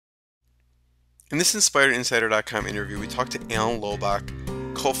In this InspiredInsider.com interview, we talked to Alan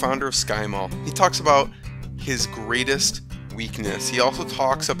Lobock, co-founder of SkyMall. He talks about his greatest weakness. He also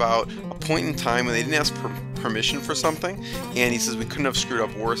talks about a point in time when they didn't ask permission for something, and he says we couldn't have screwed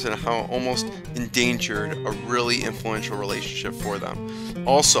up worse and how it almost endangered a really influential relationship for them.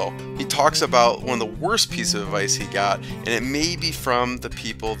 Also, he talks about one of the worst pieces of advice he got, and it may be from the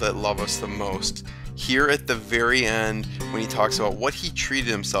people that love us the most. Here at the very end, when he talks about what he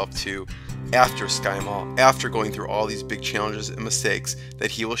treated himself to after SkyMall, after going through all these big challenges and mistakes,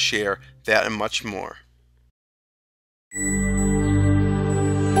 that he will share that and much more.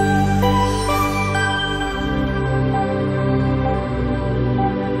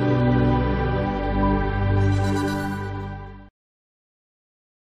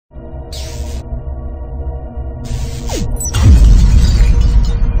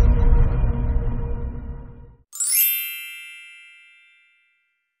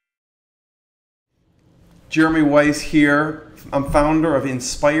 Jeremy Weisz here. I'm founder of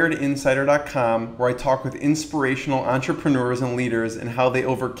InspiredInsider.com, where I talk with inspirational entrepreneurs and leaders and how they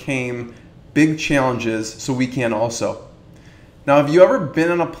overcame big challenges so we can also. Now, have you ever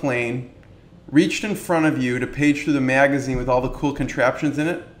been on a plane, reached in front of you to page through the magazine with all the cool contraptions in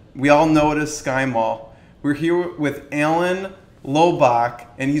it? We all know it as SkyMall. We're here with Alan Lobock,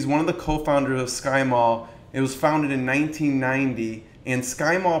 and he's one of the co-founders of SkyMall. It was founded in 1990. And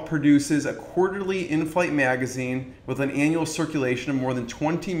SkyMall produces a quarterly in-flight magazine with an annual circulation of more than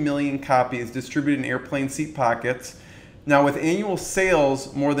 20 million copies distributed in airplane seat pockets. Now, with annual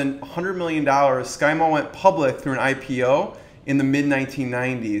sales more than $100 million, SkyMall went public through an IPO in the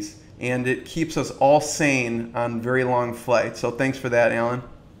mid-1990s, and it keeps us all sane on very long flights. So thanks for that, Alan.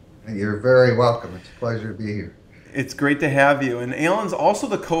 You're very welcome. It's a pleasure to be here. It's great to have you. And Alan's also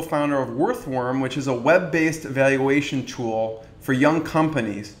the co-founder of Worthworm, which is a web-based evaluation tool for young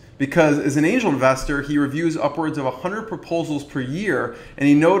companies, because as an angel investor, he reviews upwards of 100 proposals per year, and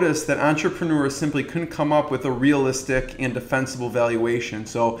he noticed that entrepreneurs simply couldn't come up with a realistic and defensible valuation.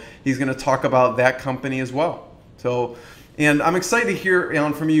 So he's going to talk about that company as well. And I'm excited to hear,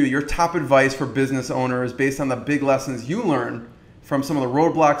 Alan, from you, your top advice for business owners based on the big lessons you learned from some of the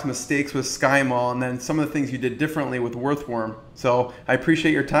roadblocks, mistakes with SkyMall, and then some of the things you did differently with Worthworm. So I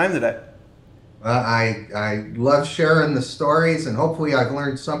appreciate your time today. I love sharing the stories, and hopefully I've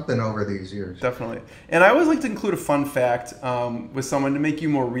learned something over these years. Definitely. And I always like to include a fun fact with someone to make you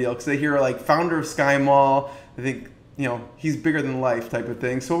more real, because they hear like founder of SkyMall, I think, you know, he's bigger than life type of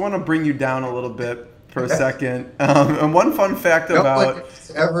thing. So I want to bring you down a little bit for a second. And one fun fact about... No one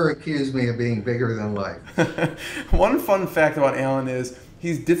has ever accused me of being bigger than life. One fun fact about Alan is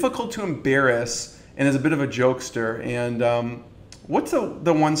he's difficult to embarrass and is a bit of a jokester. And what's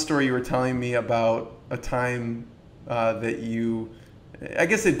the one story you were telling me about a time that you, I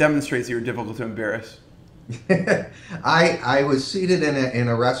guess it demonstrates that you're difficult to embarrass. I was seated in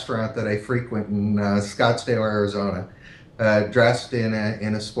a restaurant that I frequent in Scottsdale, Arizona, dressed in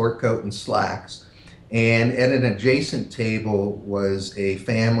a sport coat and slacks. And at an adjacent table was a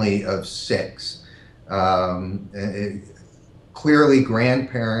family of 6, clearly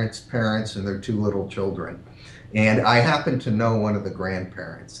grandparents, parents, and their 2 little children. And I happened to know one of the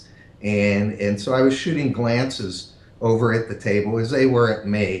grandparents. And so I was shooting glances over at the table as they were at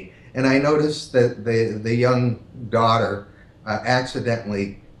me. And I noticed that the young daughter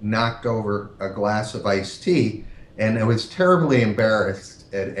accidentally knocked over a glass of iced tea. And I was terribly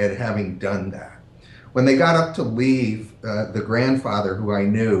embarrassed at having done that. When they got up to leave, the grandfather, who I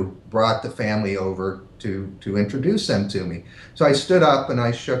knew, brought the family over to introduce them to me. So I stood up and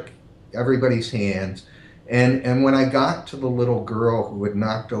I shook everybody's hands. And when I got to the little girl who had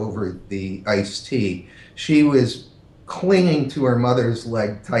knocked over the iced tea, she was clinging to her mother's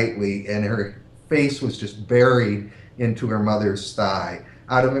leg tightly, and her face was just buried into her mother's thigh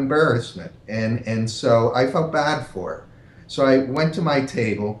out of embarrassment. And so I felt bad for her. So I went to my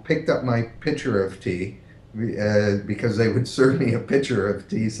table, picked up my pitcher of tea, because they would serve me a pitcher of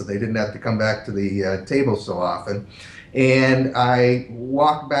tea so they didn't have to come back to the table so often. And I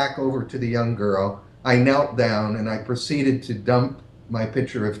walked back over to the young girl. I knelt down and I proceeded to dump my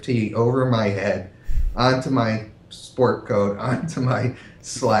pitcher of tea over my head, onto my sport coat, onto my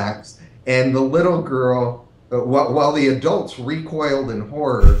slacks. And the little girl, while the adults recoiled in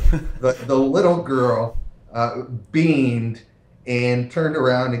horror, the little girl beamed and turned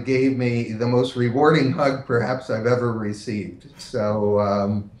around and gave me the most rewarding hug perhaps I've ever received. So,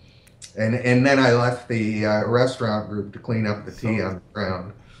 and then I left the restaurant group to clean up the tea on the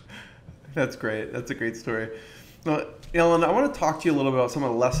ground. That's great. That's a great story. Ellen, I want to talk to you a little bit about some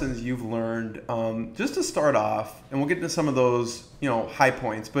of the lessons you've learned. Just to start off, and we'll get into some of those, high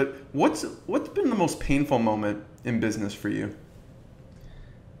points. But what's been the most painful moment in business for you?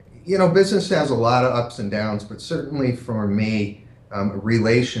 Business has a lot of ups and downs, but certainly for me,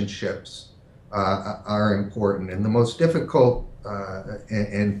 relationships are important. And the most difficult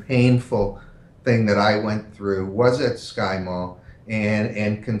and painful thing that I went through was at SkyMall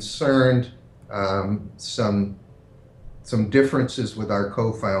and concerned some differences with our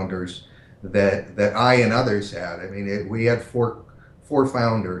co-founders that I and others had. I mean, we had four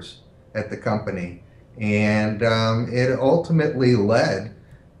founders at the company, and it ultimately led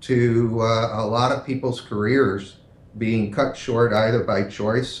to a lot of people's careers being cut short either by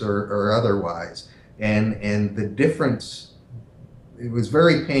choice or otherwise. And the difference, it was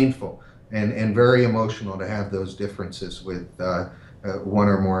very painful and very emotional to have those differences with one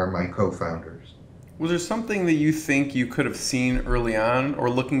or more of my co-founders. Was there something that you think you could have seen early on, or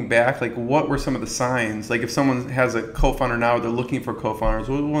looking back, like what were some of the signs? Like if someone has a co-founder now, they're looking for co-founders,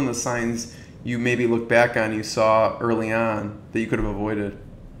 what was one of the signs you maybe look back on you saw early on that you could have avoided?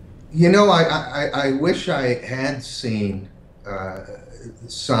 I wish I had seen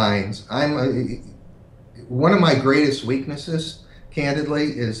signs. One of my greatest weaknesses, candidly,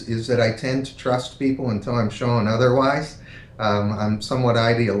 is that I tend to trust people until I'm shown otherwise. I'm somewhat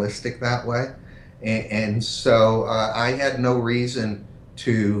idealistic that way. And so I had no reason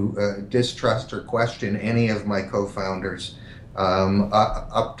to distrust or question any of my co-founders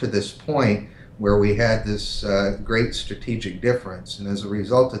up to this point where we had this great strategic difference. And as a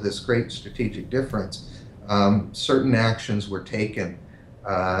result of this great strategic difference, certain actions were taken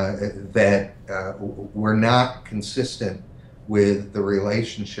that were not consistent with the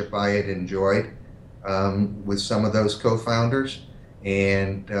relationship I had enjoyed with some of those co-founders.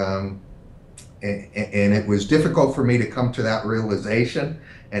 And it was difficult for me to come to that realization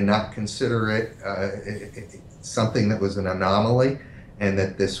and not consider it something that was an anomaly, and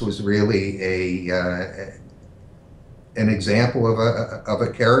that this was really an example of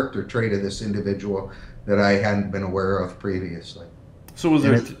a character trait of this individual that I hadn't been aware of previously. So was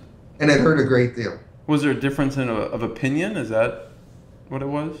there, and it hurt a great deal. Was there a difference of opinion? Is that what it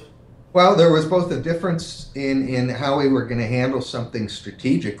was? Well, there was both a difference in how we were going to handle something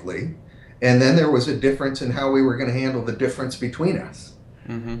strategically, and then there was a difference in how we were going to handle the difference between us.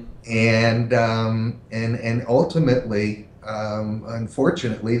 Mm-hmm. And ultimately,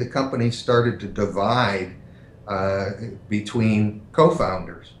 unfortunately, the company started to divide between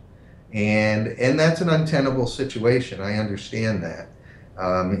co-founders, and that's an untenable situation. I understand that,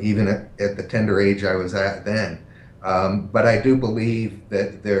 even at the tender age I was at then. But I do believe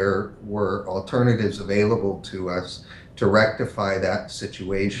that there were alternatives available to us to rectify that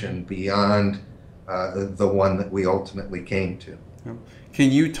situation beyond the one that we ultimately came to. Can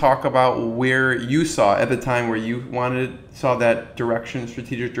you talk about where you saw at the time where you saw that direction,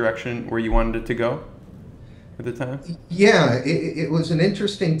 strategic direction, where you wanted it to go at the time? Yeah, it was an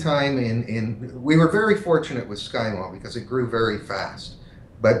interesting time. We were very fortunate with SkyMall because it grew very fast.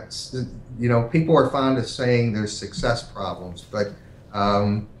 But people are fond of saying there's success problems, but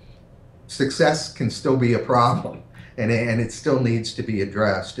success can still be a problem. And it still needs to be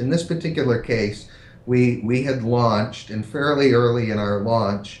addressed. In this particular case, we had launched, and fairly early in our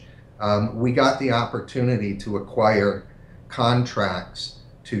launch, we got the opportunity to acquire contracts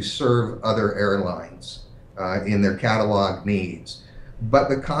to serve other airlines in their catalog needs. But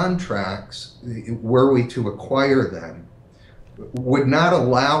the contracts, were we to acquire them, would not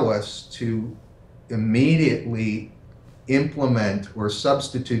allow us to immediately implement or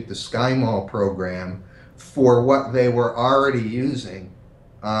substitute the SkyMall program for what they were already using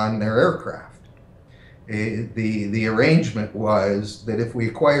on their aircraft. The arrangement was that if we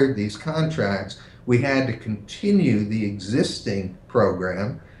acquired these contracts, we had to continue the existing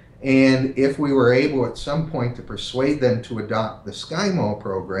program, and if we were able at some point to persuade them to adopt the SkyMall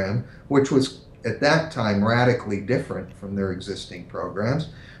program, which was at that time radically different from their existing programs,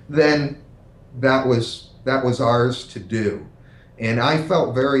 then that was ours to do. And I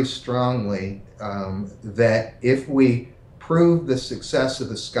felt very strongly that if we proved the success of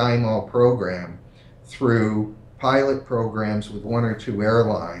the SkyMall program through pilot programs with one or two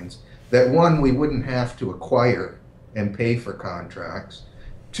airlines, that one, we wouldn't have to acquire and pay for contracts.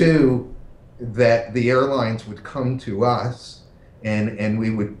 Two, that the airlines would come to us and we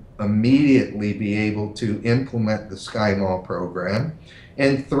would immediately be able to implement the SkyMall program.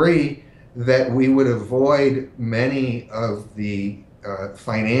 And three, that we would avoid many of the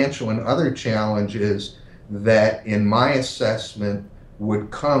financial and other challenges that, in my assessment,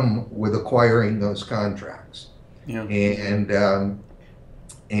 would come with acquiring those contracts. Yeah.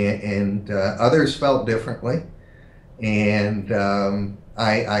 And others felt differently. And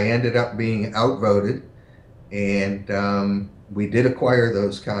I ended up being outvoted, and we did acquire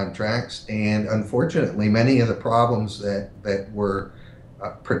those contracts. And unfortunately, many of the problems that were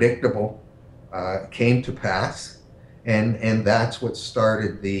predictable came to pass, and that's what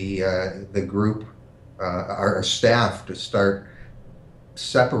started the group, our staff, to start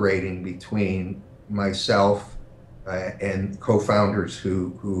separating between myself and co-founders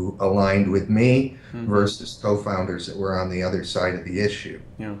who aligned with me versus co-founders that were on the other side of the issue.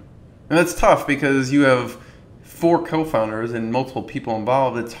 Yeah. And that's tough because you have 4 co-founders and multiple people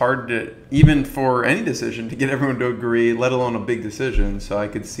involved. It's hard to, even for any decision, to get everyone to agree, let alone a big decision. So I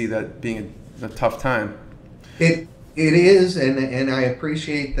could see that being a tough time. It is, and I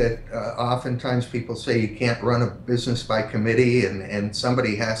appreciate that oftentimes people say you can't run a business by committee, and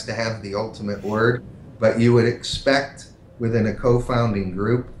somebody has to have the ultimate word. But you would expect within a co-founding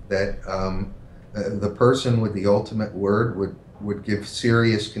group that the person with the ultimate word would give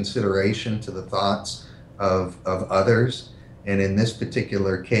serious consideration to the thoughts of others. And in this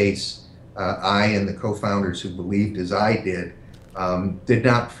particular case, I and the co-founders who believed as I did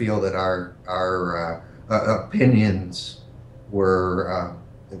not feel that our opinions were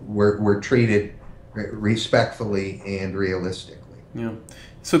treated respectfully and realistically. Yeah.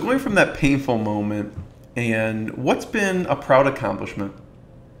 So going from that painful moment, and what's been a proud accomplishment?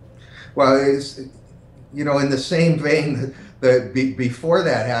 Well, in the same vein, before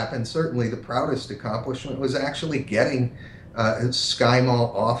that happened, certainly the proudest accomplishment was actually getting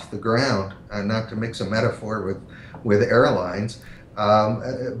SkyMall off the ground. Not to mix a metaphor with airlines,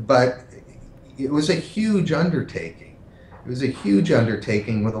 but it was a huge undertaking. It was a huge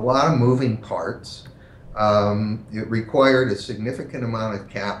undertaking with a lot of moving parts. It required a significant amount of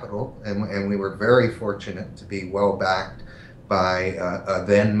capital, and we were very fortunate to be well backed by a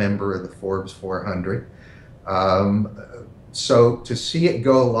then member of the Forbes 400. So to see it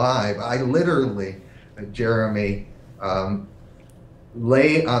go live, I literally, Jeremy,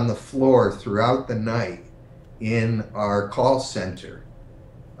 lay on the floor throughout the night in our call center,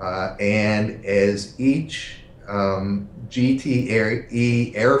 and as each GTE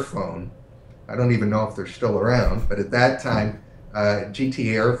Airphone, I don't even know if they're still around, but at that time, GT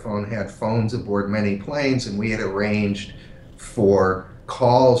Airphone had phones aboard many planes, and we had arranged for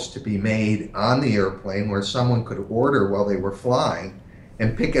calls to be made on the airplane where someone could order while they were flying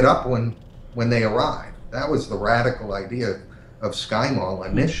and pick it up when they arrived. That was the radical idea of SkyMall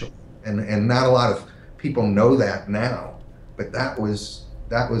initially, and not a lot of people know that now, but that was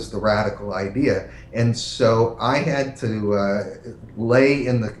the radical idea. And so I had to lay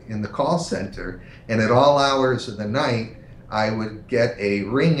in the call center, and at all hours of the night I would get a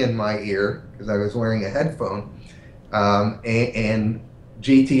ring in my ear because I was wearing a headphone, and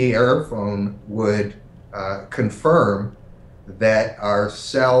GT Airphone would confirm that our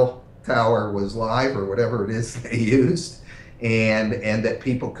cell tower was live, or whatever it is they used, and that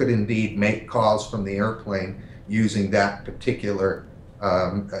people could indeed make calls from the airplane using that particular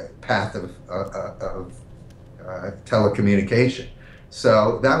path of telecommunication.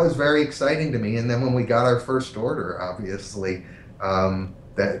 So that was very exciting to me. And then when we got our first order, obviously,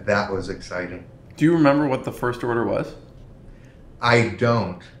 that was exciting. Do you remember what the first order was? I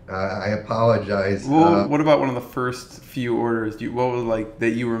don't. I apologize. Well, what about one of the first few orders? What was like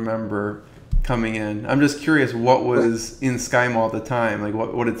that you remember coming in? I'm just curious, what was in SkyMall at the time? Like,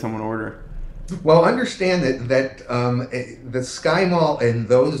 what did someone order? Well, understand that the SkyMall in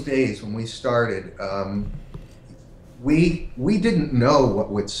those days when we started, we didn't know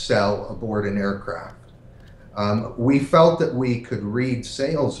what would sell aboard an aircraft. We felt that we could read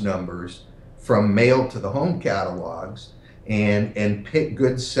sales numbers from mail to the home catalogs and pick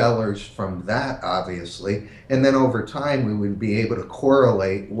good sellers from that, obviously. And then over time, we would be able to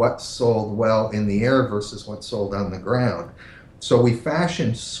correlate what sold well in the air versus what sold on the ground. So we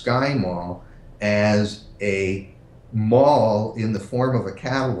fashioned SkyMall as a mall in the form of a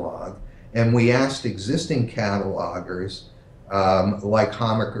catalog, and we asked existing catalogers like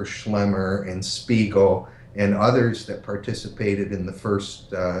Hammacher Schlemmer and Spiegel and others that participated in the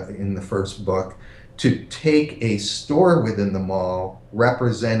first book to take a store within the mall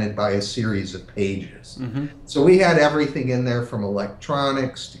represented by a series of pages. Mm-hmm. So we had everything in there from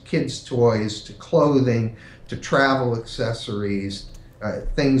electronics to kids' toys to clothing to travel accessories,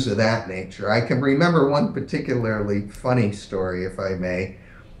 things of that nature. I can remember one particularly funny story, if I may.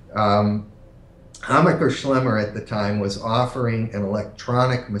 Hammacher Schlemmer at the time was offering an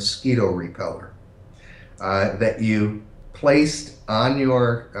electronic mosquito repeller that you placed on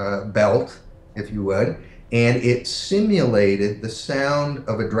your belt, if you would, and it simulated the sound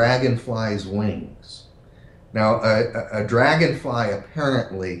of a dragonfly's wings. Now, a dragonfly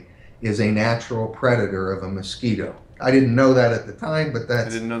apparently is a natural predator of a mosquito. I didn't know that at the time, but I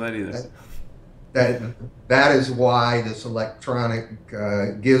didn't know that either. That is why this electronic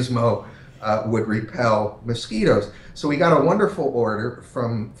gizmo would repel mosquitoes. So we got a wonderful order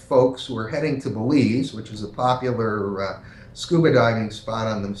from folks who were heading to Belize, which is a popular scuba diving spot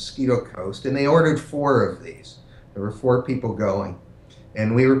on the Mosquito Coast, and they ordered 4 of these. There were 4 people going,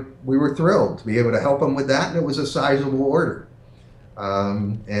 and we were thrilled to be able to help them with that, and it was a sizable order.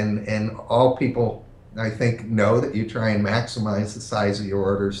 And all people, I think, know that you try and maximize the size of your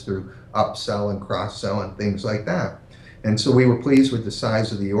orders through upsell and cross-sell and things like that. And so we were pleased with the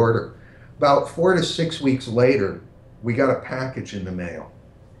size of the order. About 4 to 6 weeks later, we got a package in the mail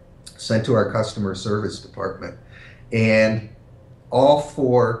sent to our customer service department, and all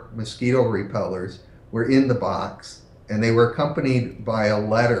 4 mosquito repellers were in the box, and they were accompanied by a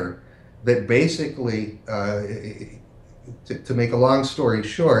letter that basically, to make a long story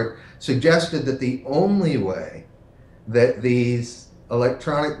short, suggested that the only way that these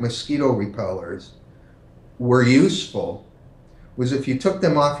electronic mosquito repellers were useful was if you took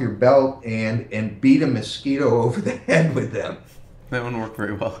them off your belt and beat a mosquito over the head with them. That wouldn't work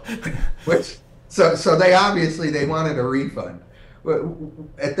very well. So they wanted a refund.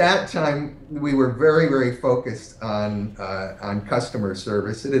 At that time, we were very, very focused on customer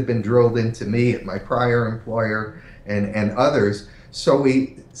service. It had been drilled into me at my prior employer and others. So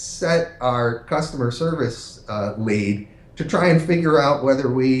we set our customer service lead to try and figure out whether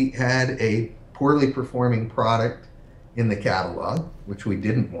we had a poorly performing product in the catalog, which we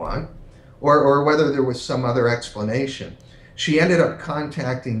didn't want, or whether there was some other explanation. She ended up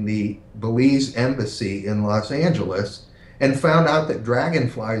contacting the Belize embassy in Los Angeles and found out that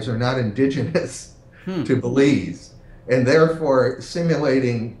dragonflies are not indigenous to Belize, and therefore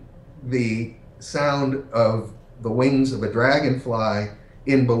simulating the sound of the wings of a dragonfly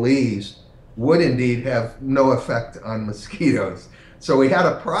in Belize would indeed have no effect on mosquitoes. So we had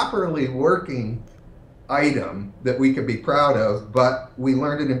a properly working item that we could be proud of, but we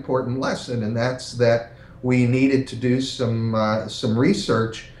learned an important lesson, and that's that we needed to do some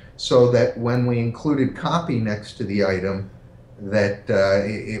research so that when we included copy next to the item, that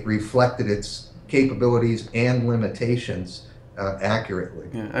it reflected its capabilities and limitations accurately.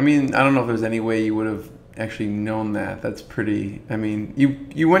 Yeah, I mean, I don't know if there's any way you would have actually known that. That's pretty, I mean,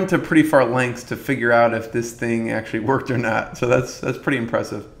 you went to pretty far lengths to figure out if this thing actually worked or not. So that's pretty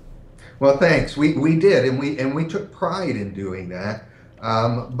impressive. Well, thanks. We did, and we took pride in doing that.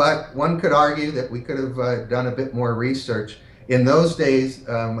 But one could argue that we could have done a bit more research. In those days,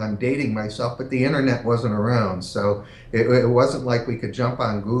 I'm dating myself, but the internet wasn't around, so it wasn't like we could jump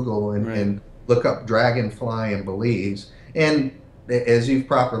on Google and look up dragonfly in Belize. And as you've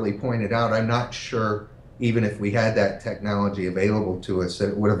properly pointed out, I'm not sure, even if we had that technology available to us, that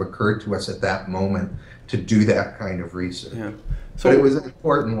it would have occurred to us at that moment to do that kind of research. Yeah. So, but it was an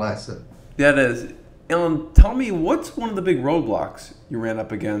important lesson. That is. Ellen, tell me, what's one of the big roadblocks you ran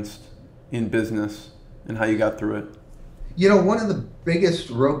up against in business and how you got through it? You know, one of the biggest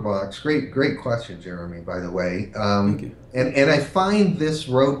roadblocks, great question, Jeremy, by the way. Thank you. And I find this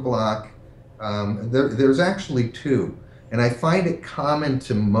roadblock, there's actually 2, and I find it common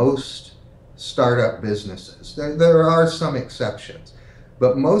to most startup businesses. There are some exceptions,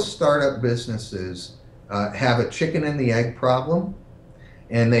 but most startup businesses have a chicken and the egg problem,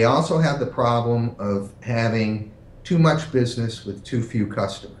 and they also have the problem of having too much business with too few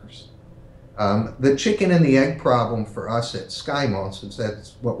customers. The chicken and the egg problem for us at SkyMall, since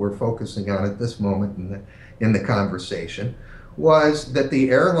that's what we're focusing on at this moment in the conversation, was that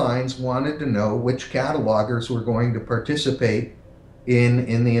the airlines wanted to know which catalogers were going to participate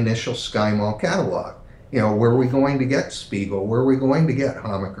in the initial SkyMall catalog. You know, were we going to get Spiegel? Were we going to get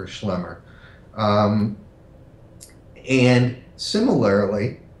Hammacher Schlemmer? And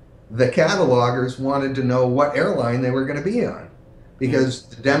similarly, the catalogers wanted to know what airline they were going to be on, because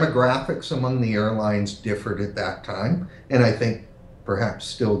the demographics among the airlines differed at that time, and I think perhaps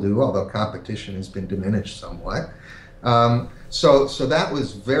still do, although competition has been diminished somewhat. So that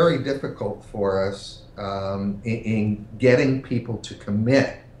was very difficult for us in getting people to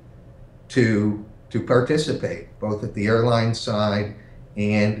commit to participate, both at the airline side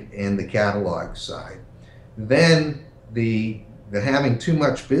and the catalog side. Then the having too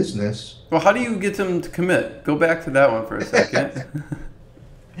much business. Well, how do you get them to commit? Go back to that one for a second.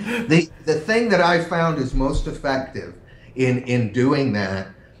 The thing that I found is most effective in doing that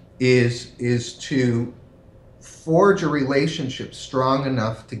is to forge a relationship strong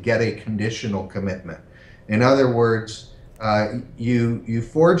enough to get a conditional commitment. In other words, you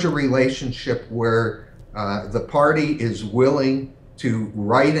forge a relationship where the party is willing to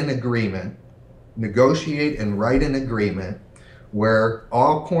write an agreement, negotiate and write an agreement where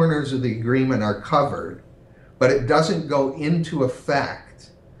all corners of the agreement are covered, but it doesn't go into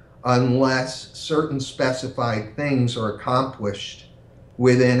effect unless certain specified things are accomplished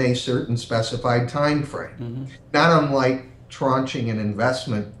within a certain specified time frame. Mm-hmm. Not unlike tranching an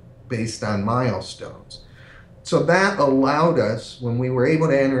investment based on milestones. So that allowed us, when we were able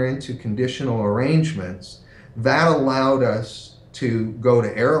to enter into conditional arrangements, that allowed us to go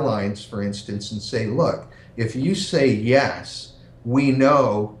to airlines, for instance, and say, look, if you say yes, we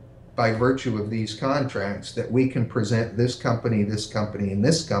know by virtue of these contracts that we can present this company, and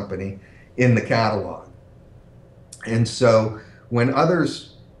this company in the catalog. And so when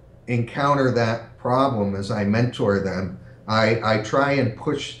others encounter that problem, as I mentor them, I try and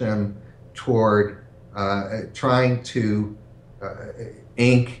push them toward trying to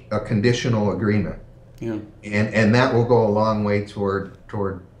ink a conditional agreement. Yeah. And that will go a long way toward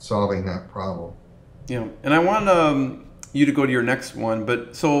solving that problem. Yeah. And I want you to go to your next one,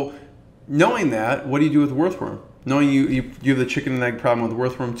 but so knowing that, what do you do with Worthworm? Knowing you have the chicken and egg problem with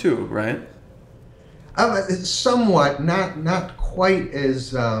Worthworm too, right? Somewhat, not quite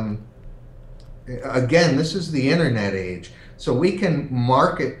as, again, this is the internet age, so we can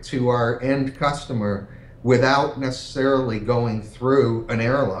market to our end customer without necessarily going through an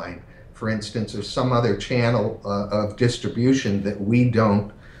airline, for instance, or some other channel of distribution that we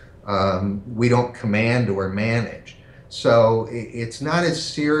don't command or manage. So it's not as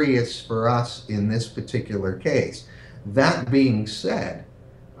serious for us in this particular case. That being said,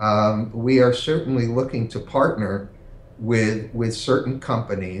 we are certainly looking to partner with certain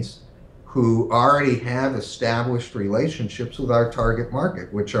companies who already have established relationships with our target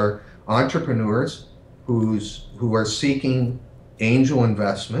market, which are entrepreneurs who are seeking angel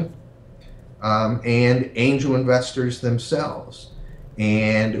investment and angel investors themselves.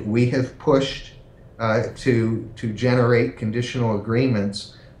 And we have pushed to generate conditional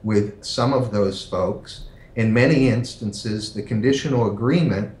agreements with some of those folks. In many instances, the conditional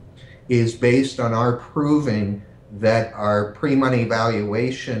agreement is based on our proving that our pre-money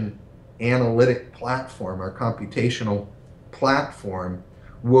valuation analytic platform, our computational platform,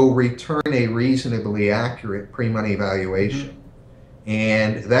 will return a reasonably accurate pre-money valuation. Mm-hmm.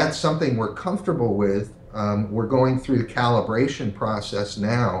 And that's something we're comfortable with. We're going through the calibration process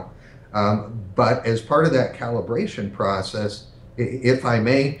now. But as part of that calibration process, if I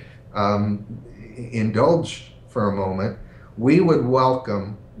may indulge for a moment, we would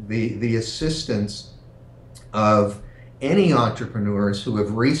welcome the assistance of any entrepreneurs who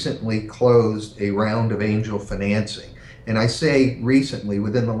have recently closed a round of angel financing. And I say recently,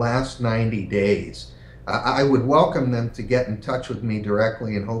 within the last 90 days. I would welcome them to get in touch with me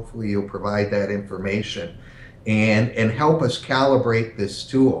directly, and hopefully you'll provide that information and help us calibrate this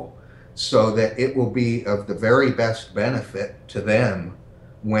tool so that it will be of the very best benefit to them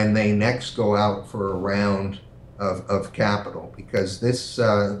when they next go out for a round of capital, because this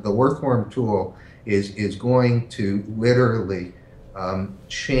the Worthworm tool is going to literally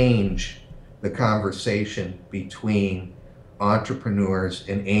change the conversation between entrepreneurs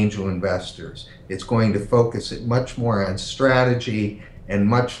and angel investors. It's going to focus it much more on strategy and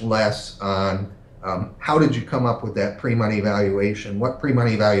much less on how did you come up with that pre-money valuation? What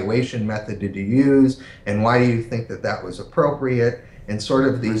pre-money valuation method did you use? And why do you think that that was appropriate? And sort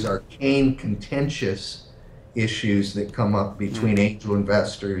of these arcane, contentious issues that come up between angel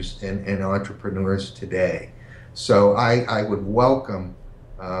investors and entrepreneurs today. So I would welcome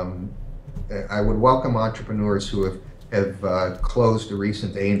entrepreneurs who have closed a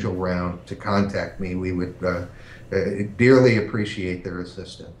recent angel round to contact me. We would dearly appreciate their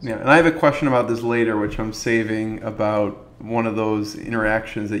assistance. Yeah, and I have a question about this later, which I'm saving, about one of those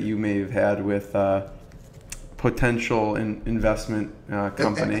interactions that you may have had with potential investment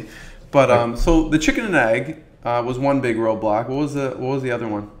company. But so the chicken and egg was one big roadblock. What was the other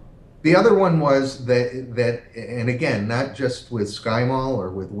one? The other one was that, and again, not just with SkyMall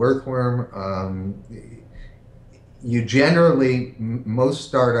or with Worthworm, you generally, most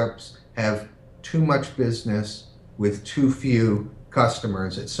startups have too much business with too few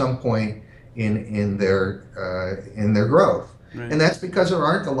customers at some point in their growth. Right. And that's because there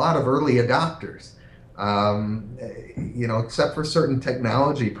aren't a lot of early adopters. Except for certain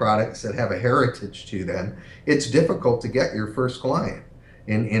technology products that have a heritage to them, it's difficult to get your first client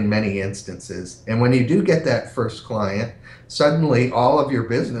in many instances. And when you do get that first client, suddenly all of your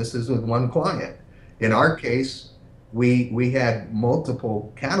business is with one client. In our case, we had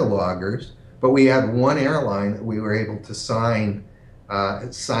multiple catalogers but we had one airline that we were able to sign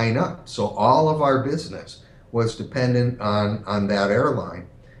up. So all of our business was dependent on that airline.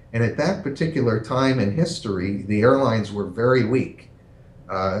 And at that particular time in history, the airlines were very weak.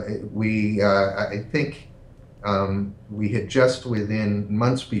 I think we had just within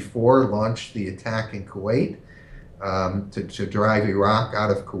months before launched the attack in Kuwait to drive Iraq out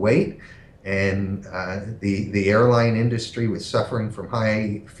of Kuwait. And the airline industry was suffering from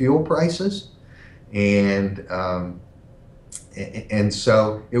high fuel prices. And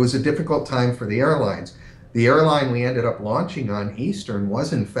so it was a difficult time for the airlines. The airline we ended up launching on, Eastern,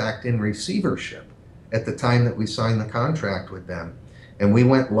 was in fact in receivership at the time that we signed the contract with them. And we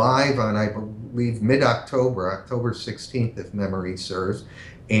went live on, I believe, mid-October, October 16th, if memory serves.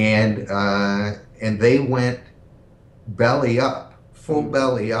 And they went belly up, full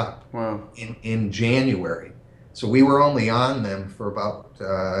belly up. Wow. in January. So we were only on them for about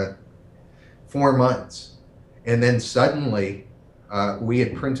 4 months. And then suddenly we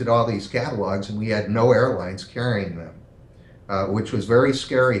had printed all these catalogs and we had no airlines carrying them, which was very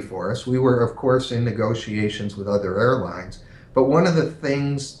scary for us. We were, of course, in negotiations with other airlines. But one of the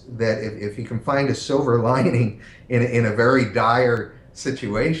things that, if you can find a silver lining in a very dire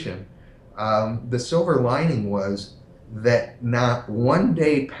situation, the silver lining was that not one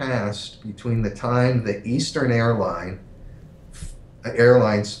day passed between the time that Eastern Airlines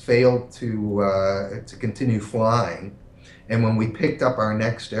failed to continue flying and when we picked up our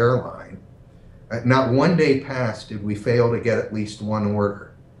next airline. Not one day passed did we fail to get at least one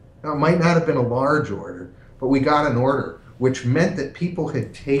order. Now, it might not have been a large order, but we got an order, which meant that people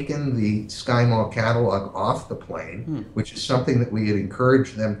had taken the SkyMall catalog off the plane, which is something that we had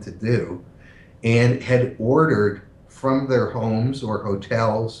encouraged them to do, and had ordered from their homes or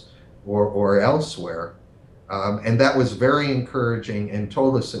hotels or elsewhere. And that was very encouraging and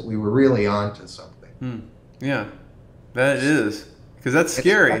told us that we were really onto something. Yeah, that is, because that's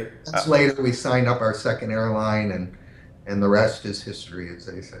scary. That's later we signed up our second airline, and the rest is history, as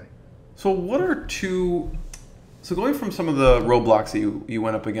they say. So so going from some of the roadblocks that you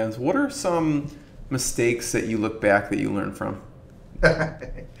went up against, what are some mistakes that you look back that you learned from?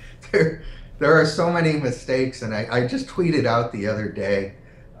 There are so many mistakes, and I just tweeted out the other day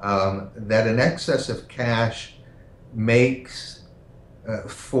that an excess of cash makes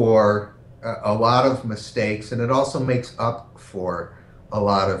for a lot of mistakes, and it also makes up for a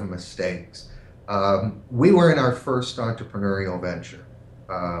lot of mistakes. We were in our first entrepreneurial venture,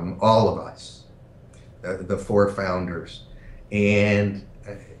 all of us, the 4 founders, and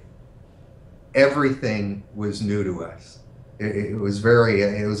everything was new to us. It was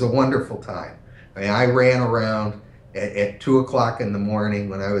a wonderful time. I mean, I ran around at 2 o'clock in the morning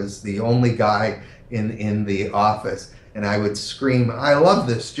when I was the only guy in the office, and I would scream, "I love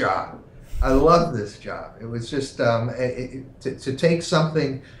this job. I love this job." It was just to take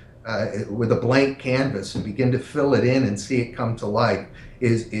something with a blank canvas and begin to fill it in and see it come to life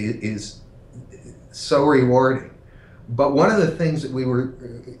is so rewarding. But one of the things that we were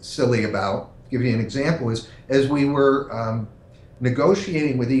silly about, to give you an example, is as we were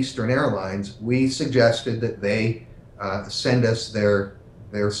negotiating with Eastern Airlines, we suggested that they send us their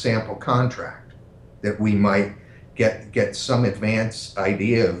sample contract, that we might get some advance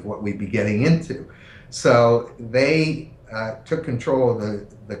idea of what we'd be getting into. So they took control of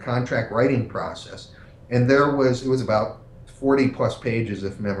the contract writing process, and it was about 40 plus pages,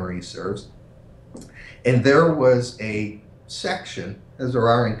 if memory serves. And there was a section, as there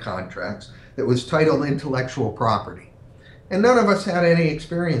are in contracts, that was titled intellectual property. And none of us had any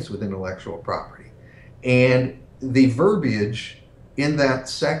experience with intellectual property. And the verbiage in that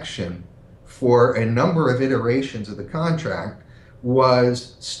section for a number of iterations of the contract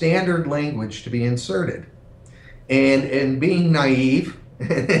was standard language to be inserted. And being naive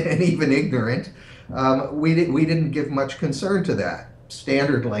and even ignorant, we didn't give much concern to that.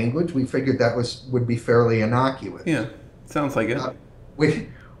 Standard language, we figured that would be fairly innocuous. Yeah, sounds like it.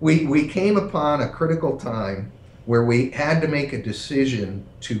 We came upon a critical time where we had to make a decision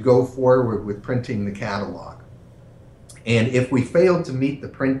to go forward with printing the catalog. And if we failed to meet the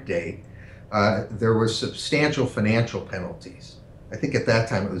print date, there were substantial financial penalties. I think at that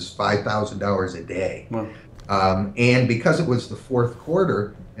time it was $5,000 a day. Wow. And because it was the 4th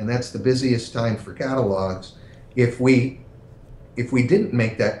quarter, and that's the busiest time for catalogs, if we didn't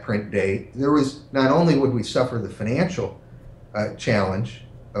make that print date, there was, not only would we suffer the financial challenge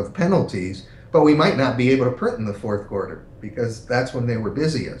of penalties, but we might not be able to print in the 4th quarter because that's when they were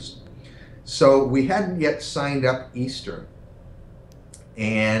busiest. So we hadn't yet signed up Eastern,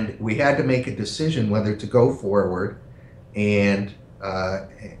 and we had to make a decision whether to go forward and uh,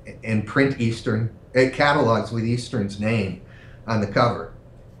 and print Eastern catalogs with Eastern's name on the cover.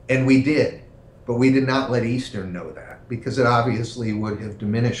 And we did, but we did not let Eastern know that because it obviously would have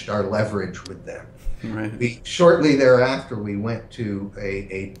diminished our leverage with them. Right. Shortly thereafter, we went to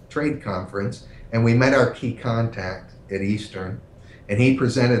a trade conference and we met our key contact at Eastern, and he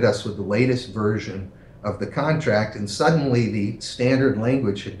presented us with the latest version of the contract, and suddenly the standard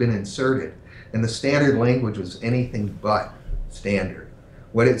language had been inserted, and the standard language was anything but standard.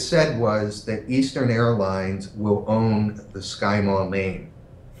 What it said was that Eastern Airlines will own the SkyMall name.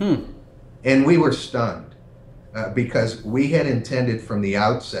 And we were stunned because we had intended from the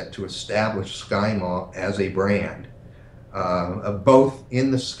outset to establish SkyMall as a brand, both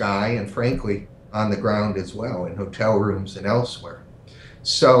in the sky and frankly on the ground as well, in hotel rooms and elsewhere.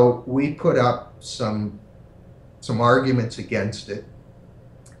 So we put up some arguments against it,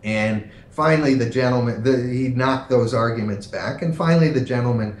 and finally the gentleman, he knocked those arguments back, and finally the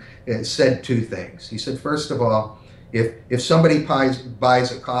gentleman said two things. He said, first of all, if somebody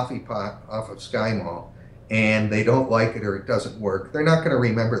buys a coffee pot off of SkyMall and they don't like it or it doesn't work, they're not going to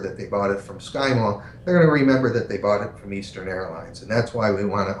remember that they bought it from SkyMall. They're going to remember that they bought it from Eastern Airlines, and that's why we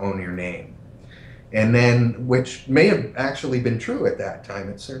want to own your name. And then, which may have actually been true at that time,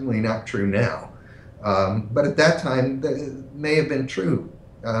 it's certainly not true now, but at that time it may have been true.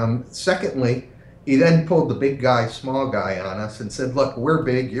 Secondly, he then pulled the big guy, small guy on us and said, look, we're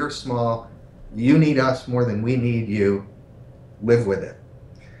big, you're small, you need us more than we need you, live with it.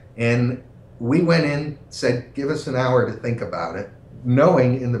 And we went in, said, give us an hour to think about it,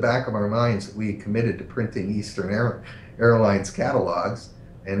 knowing in the back of our minds that we had committed to printing Eastern Airlines catalogs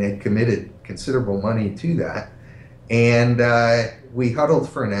and had committed considerable money to that. And we huddled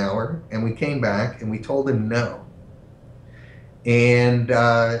for an hour, and we came back and we told him no. And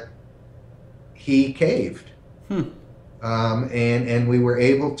he caved. And we were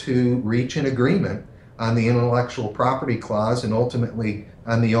able to reach an agreement on the intellectual property clause and ultimately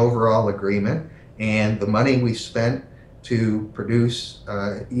on the overall agreement. And the money we spent to produce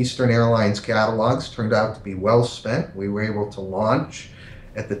Eastern Airlines catalogs turned out to be well spent. We were able to launch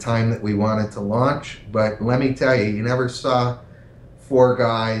at the time that we wanted to launch. But let me tell you, you never saw four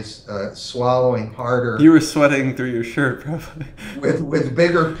guys swallowing harder. You were sweating through your shirt, probably. with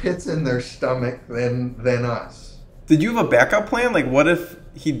bigger pits in their stomach than us. Did you have a backup plan? Like, what if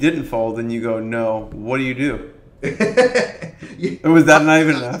he didn't fold and you go, no, what do you do? Or was that not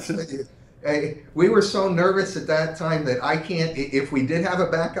even an option? We were so nervous at that time that I can't, if we did have a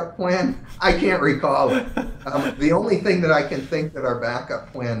backup plan, I can't recall it. The only thing that I can think that our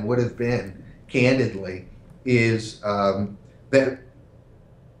backup plan would have been, candidly, is that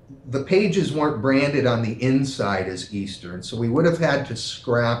the pages weren't branded on the inside as Eastern, so we would have had to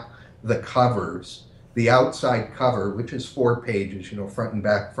scrap the covers, the outside cover, which is 4 pages, you know, front and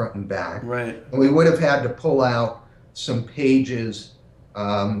back, front and back. Right. And we would have had to pull out some pages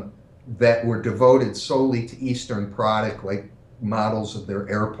that were devoted solely to Eastern product, like models of their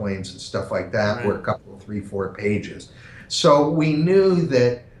airplanes and stuff like that, right, were a couple of 3-4 pages. So we knew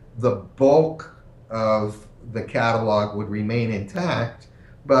that the bulk of the catalog would remain intact,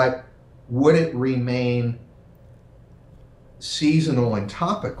 but would it remain seasonal and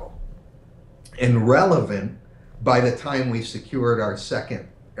topical and relevant by the time we secured our second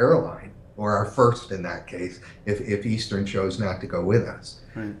airline, or our first in that case, if Eastern chose not to go with us?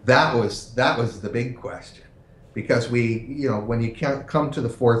 Right. That was the big question, because we, you know, when you come to the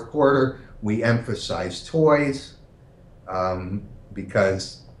fourth quarter, we emphasize toys,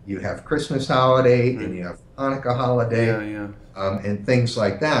 because you have Christmas holiday, right, and you have Hanukkah holiday, and things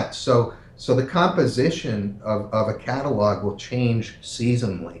like that. So the composition of a catalog will change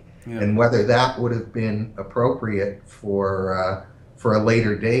seasonally, and whether that would have been appropriate for a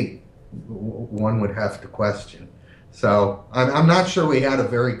later date, one would have to question. So I'm not sure we had a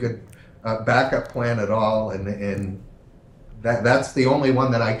very good backup plan at all, and that's the only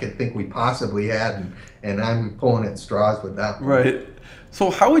one that I could think we possibly had, and I'm pulling at straws with that one. Right. So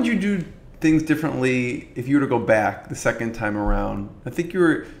how would you do things differently if you were to go back the second time around? I think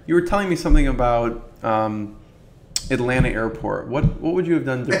you were telling me something about Atlanta Airport. What would you have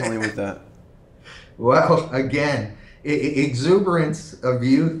done differently with that? Well, again, exuberance of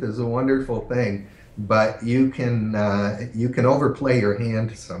youth is a wonderful thing, but you can overplay your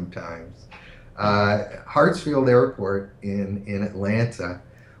hand sometimes. Hartsfield Airport in Atlanta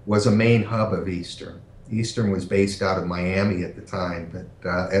was a main hub of Eastern. Eastern was based out of Miami at the time, but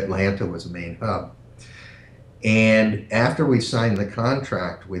Atlanta was a main hub. And after we signed the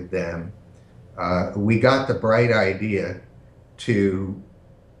contract with them, we got the bright idea to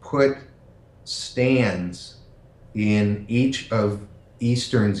put stands in each of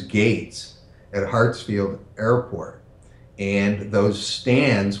Eastern's gates at Hartsfield Airport, and those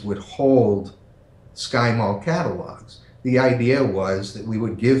stands would hold SkyMall catalogs. The idea was that we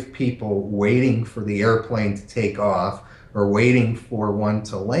would give people waiting for the airplane to take off or waiting for one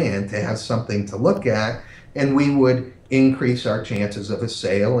to land to have something to look at, and we would increase our chances of a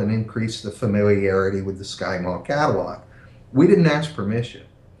sale and increase the familiarity with the SkyMall catalog. We didn't ask permission.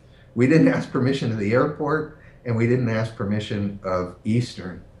 We didn't ask permission of the airport, and we didn't ask permission of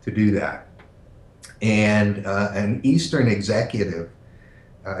Eastern to do that. And an Eastern executive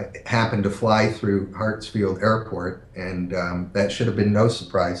happened to fly through Hartsfield Airport, and that should have been no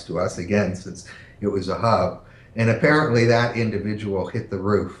surprise to us, again, since it was a hub. And apparently that individual hit the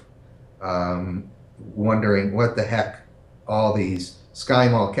roof, wondering what the heck all these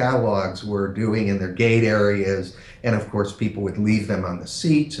SkyMall catalogs were doing in their gate areas. And of course, people would leave them on the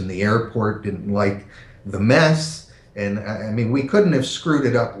seats, and the airport didn't like the mess. And I mean, we couldn't have screwed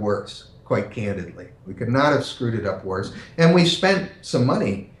it up worse, quite candidly. We could not have screwed it up worse. And we spent some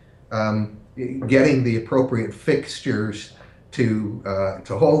money getting the appropriate fixtures to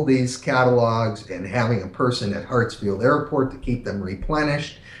hold these catalogs, and having a person at Hartsfield Airport to keep them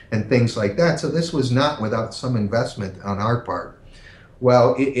replenished and things like that. So this was not without some investment on our part.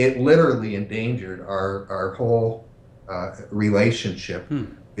 Well, it literally endangered our whole relationship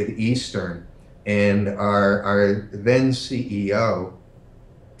with Eastern. And our then CEO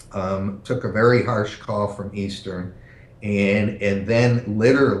took a very harsh call from Eastern, and then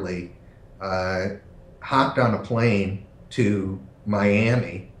literally hopped on a plane to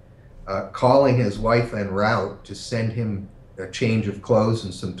Miami, calling his wife en route to send him a change of clothes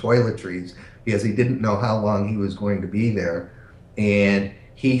and some toiletries, because he didn't know how long he was going to be there. And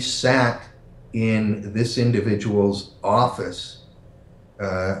he sat in this individual's office,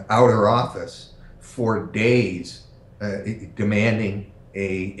 outer office, for days, demanding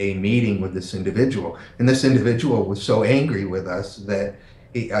a meeting with this individual. And this individual was so angry with us that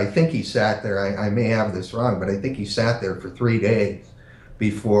I think he sat there, I may have this wrong, but I think he sat there for 3 days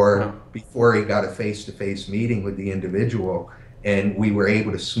before he got a face-to-face meeting with the individual, and we were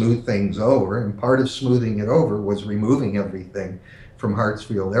able to smooth things over. And part of smoothing it over was removing everything from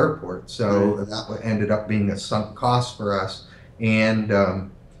Hartsfield Airport. So that ended up being a sunk cost for us, and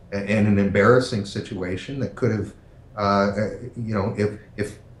an embarrassing situation that could have,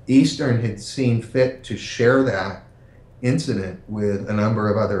 if Eastern had seen fit to share that incident with a number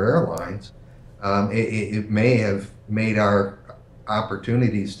of other airlines, it may have made our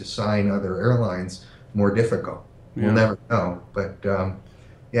opportunities to sign other airlines more difficult. Yeah. We'll never know, but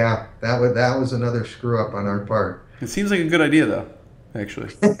yeah, that was another screw up on our part. It seems like a good idea, though, actually.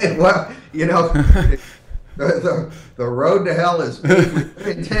 Well, the road to hell is paved with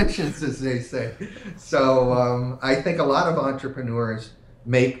good intentions, as they say. So I think a lot of entrepreneurs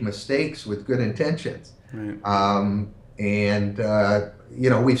make mistakes with good intentions. Right.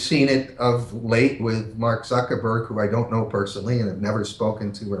 We've seen it of late with Mark Zuckerberg, who I don't know personally and have never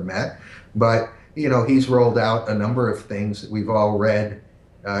spoken to or met, but he's rolled out a number of things that we've all read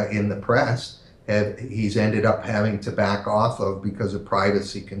in the press. He's ended up having to back off of because of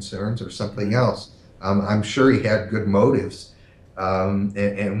privacy concerns or something else. I'm sure he had good motives,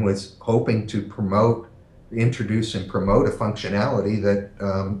 and was hoping to introduce and promote a functionality that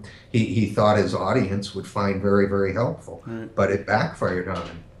he thought his audience would find very, very helpful. Right. But it backfired on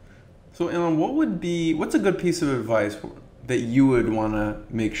him. So, Alan, what's a good piece of advice that you would want to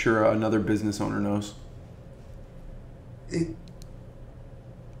make sure another business owner knows?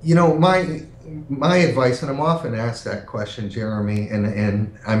 My advice, and I'm often asked that question, Jeremy,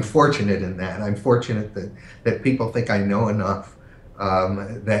 and I'm fortunate in that. I'm fortunate that people think I know enough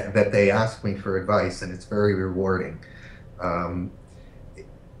that they ask me for advice, and it's very rewarding. I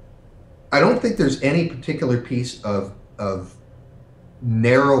don't think there's any particular piece of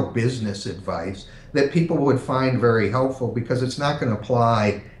narrow business advice that people would find very helpful, because it's not going to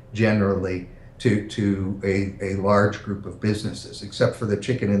apply generally to a large group of businesses, except for the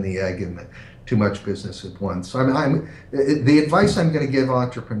chicken and the egg and the too much business at once. So the advice I'm going to give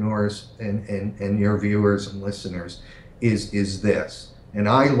entrepreneurs and your viewers and listeners is this, and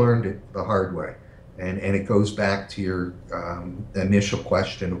I learned it the hard way, and it goes back to your initial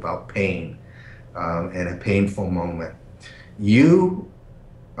question about pain and a painful moment. You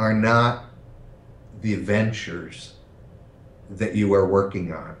are not the ventures that you are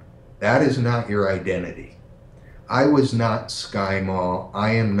working on. That is not your identity. I was not SkyMall,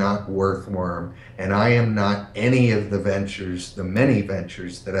 I am not Worthworm, and I am not any of the many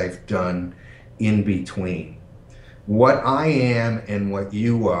ventures that I've done in between. What I am and what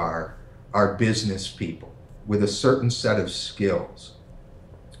you are business people with a certain set of skills.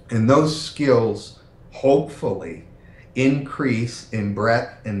 And those skills hopefully increase in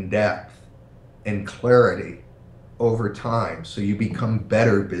breadth and depth and clarity over time, so you become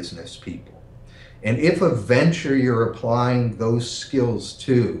better business people. And if a venture you're applying those skills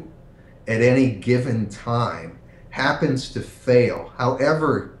to at any given time happens to fail,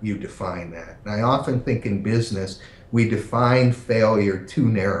 however you define that, and I often think in business we define failure too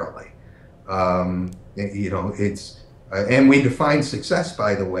narrowly. And we define success,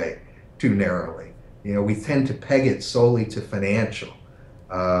 by the way, too narrowly. We tend to peg it solely to financial.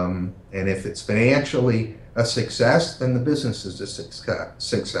 And if it's financially a success, then the business is a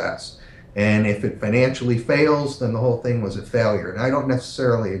success. And if it financially fails, then the whole thing was a failure. And I don't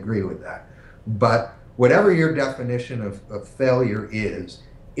necessarily agree with that. But whatever your definition of failure is,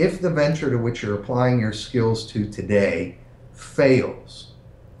 if the venture to which you're applying your skills to today fails,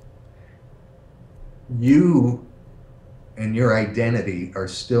 you and your identity are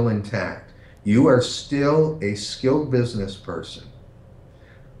still intact. You are still a skilled business person,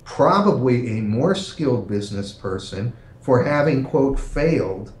 probably a more skilled business person for having, quote,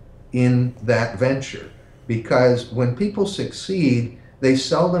 failed in that venture. Because when people succeed, they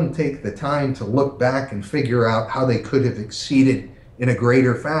seldom take the time to look back and figure out how they could have exceeded in a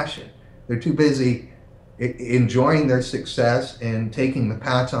greater fashion. They're too busy enjoying their success and taking the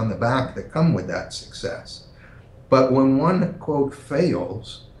pats on the back that come with that success. But when one, quote,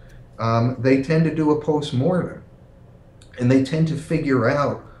 fails, they tend to do a post-mortem, and they tend to figure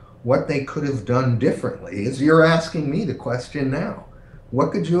out what they could have done differently. As you're asking me the question now,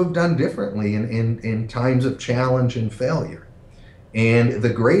 what could you have done differently in times of challenge and failure? And the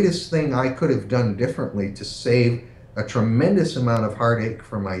greatest thing I could have done differently to save a tremendous amount of heartache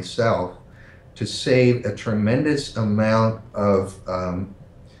for myself, to save a tremendous amount of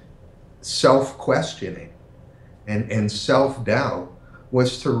self-questioning and self-doubt,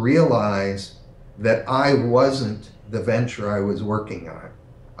 was to realize that I wasn't the venture I was working on.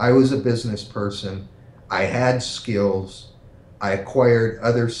 I was a business person. I had skills. I acquired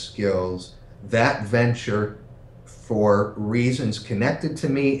other skills. That venture, for reasons connected to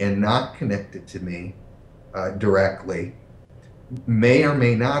me and not connected to me directly, may or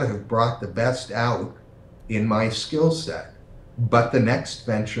may not have brought the best out in my skill set. But the next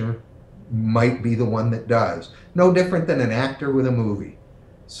venture might be the one that does. No different than an actor with a movie.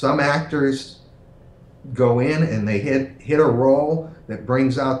 Some actors go in and they hit a role that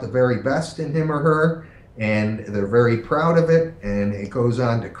brings out the very best in him or her, and they're very proud of it, and it goes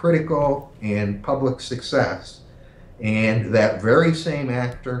on to critical and public success. And that very same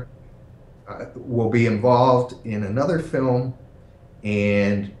actor will be involved in another film,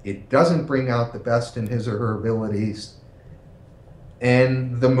 and it doesn't bring out the best in his or her abilities,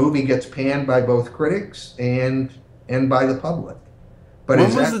 and the movie gets panned by both critics and by the public. But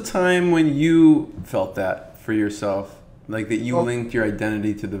when was the time when you felt that for yourself, like that you linked your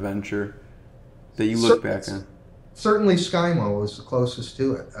identity to the venture, that you look back on? Certainly SkyMall was the closest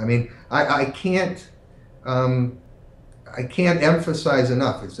to it. I mean, I can't emphasize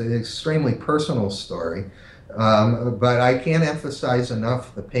enough. It's an extremely personal story, but I can't emphasize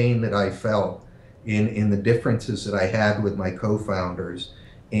enough the pain that I felt in the differences that I had with my co-founders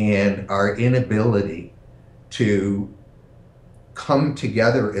and our inability to come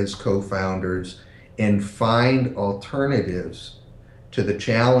together as co-founders and find alternatives to the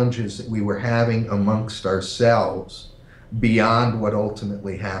challenges that we were having amongst ourselves beyond what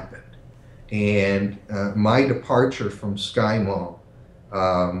ultimately happened. And my departure from SkyMall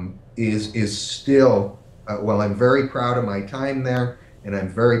is still, well, I'm very proud of my time there, and I'm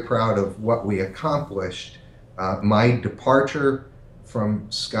very proud of what we accomplished. My departure from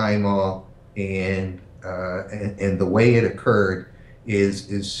SkyMall and the way it occurred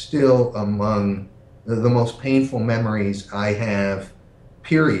is still among the most painful memories I have,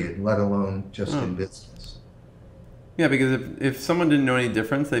 period, let alone just in business. Yeah, because if someone didn't know any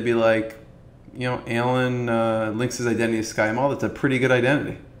difference, they'd be like, Alan links his identity to SkyMall. That's a pretty good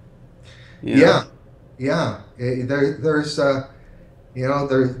identity. Yeah.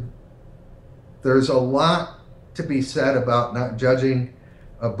 There's a lot to be said about not judging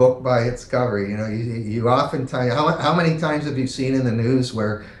a book by its cover. You oftentimes, how many times have you seen in the news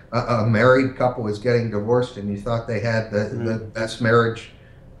where a married couple is getting divorced and you thought they had the best marriage?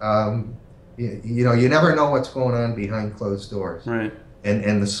 You never know what's going on behind closed doors, right?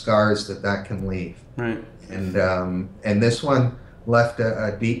 And the scars that can leave, right? And this one left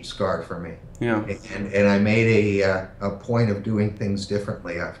a deep scar for me. Yeah. And I made a point of doing things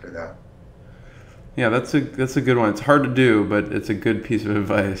differently after that. Yeah, that's a good one. It's hard to do, but it's a good piece of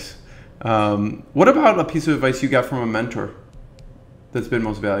advice. What about a piece of advice you got from a mentor? that's been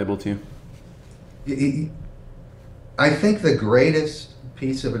most valuable to you? I think the greatest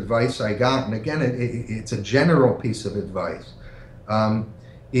piece of advice I got, and again, it's a general piece of advice,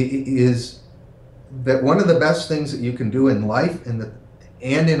 is that one of the best things that you can do in life and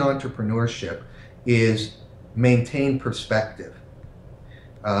in entrepreneurship is maintain perspective.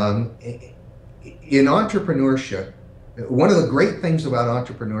 In entrepreneurship, one of the great things about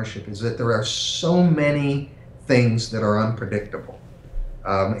entrepreneurship is that there are so many things that are unpredictable.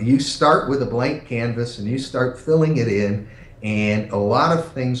 You start with a blank canvas and you start filling it in, and a lot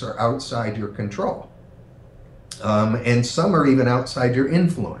of things are outside your control. And some are even outside your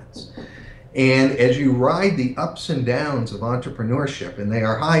influence. And as you ride the ups and downs of entrepreneurship, and they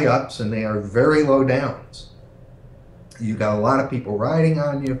are high ups and they are very low downs, you've got a lot of people riding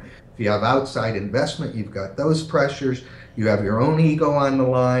on you. If you have outside investment, you've got those pressures. You have your own ego on the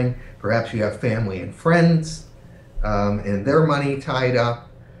line. Perhaps you have family and friends and their money tied up.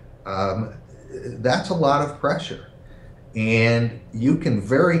 That's a lot of pressure. And you can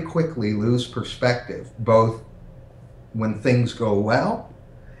very quickly lose perspective, both when things go well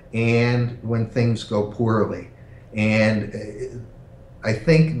and when things go poorly. And I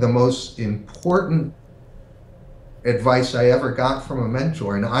think the most important advice I ever got from a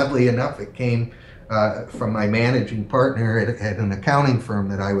mentor, and oddly enough, it came from my managing partner at an accounting firm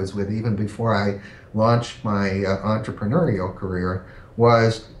that I was with even before I launched my entrepreneurial career,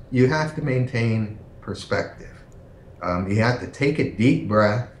 was you have to maintain perspective. You have to take a deep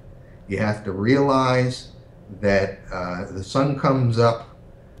breath. You have to realize that the sun comes up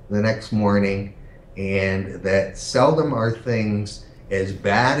the next morning, and that seldom are things as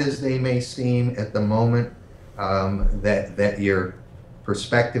bad as they may seem at the moment, that your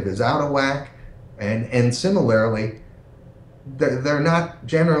perspective is out of whack, and similarly, they're not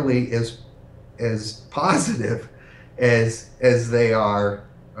generally as positive as they are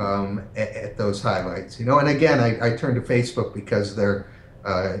at those highlights. You know, and again, I turn to Facebook because they're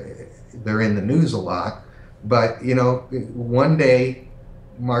in the news a lot. But you know, one day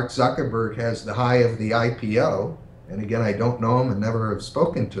Mark Zuckerberg has the high of the IPO, and again, I don't know him and never have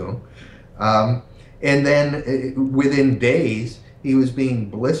spoken to him. And then within days, he was being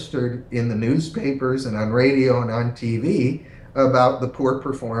blistered in the newspapers and on radio and on TV about the poor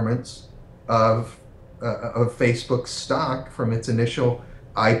performance of Facebook's stock from its initial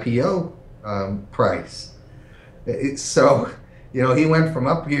IPO price. So, you know, he went from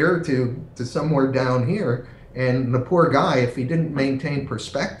up here to somewhere down here, and the poor guy, if he didn't maintain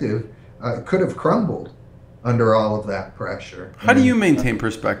perspective, could have crumbled under all of that pressure. How do you maintain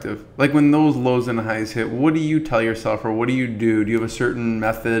perspective? Like when those lows and highs hit, what do you tell yourself, or what do you do? Do you have a certain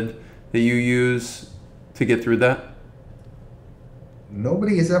method that you use to get through that?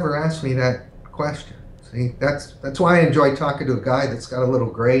 Nobody has ever asked me that question. See, that's why I enjoy talking to a guy that's got a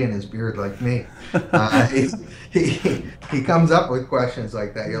little gray in his beard like me. He comes up with questions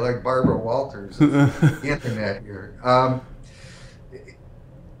like that. You're like Barbara Walters of the internet here.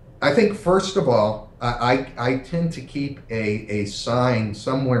 I think, first of all, I tend to keep a sign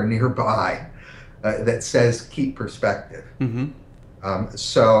somewhere nearby that says "keep perspective." Mm-hmm.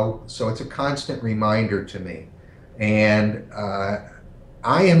 So it's a constant reminder to me, and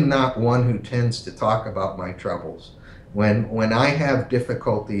I am not one who tends to talk about my troubles. When I have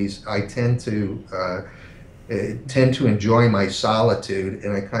difficulties, I tend to enjoy my solitude,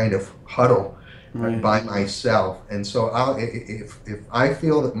 and I kind of huddle by myself. And so if I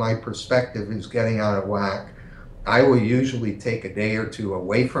feel that my perspective is getting out of whack, I will usually take a day or two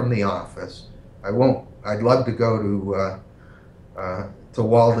away from the office. I'd love to go to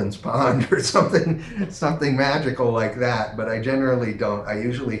Walden's Pond or something magical like that, but I generally don't. I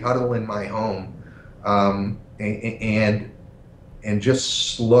usually huddle in my home and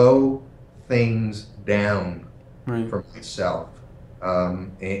just slow things down for myself.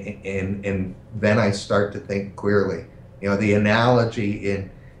 And then I start to think clearly. You know, the analogy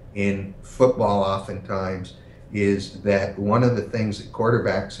in football oftentimes is that one of the things that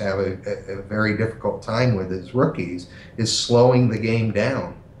quarterbacks have a very difficult time with as rookies is slowing the game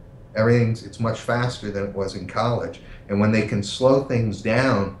down. It's much faster than it was in college. And when they can slow things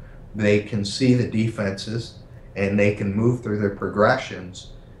down, they can see the defenses and they can move through their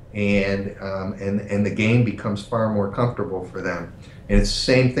progressions, and the game becomes far more comfortable for them. And it's the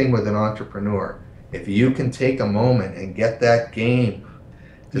same thing with an entrepreneur. If you can take a moment and get that game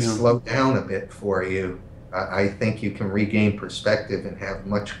to slow down a bit for you, I think you can regain perspective and have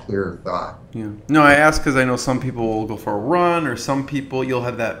much clearer thought. Yeah. No, I ask because I know some people will go for a run, or some people you'll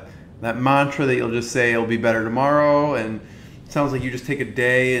have that mantra that you'll just say it'll be better tomorrow, and it sounds like you just take a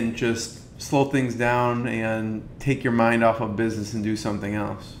day and just slow things down and take your mind off of business and do something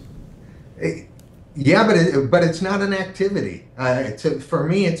else. Yeah, but it's not an activity. For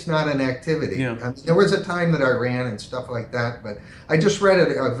me, it's not an activity. Yeah. I mean, there was a time that I ran and stuff like that, but I just read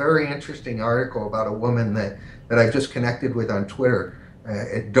a very interesting article about a woman that I've just connected with on Twitter.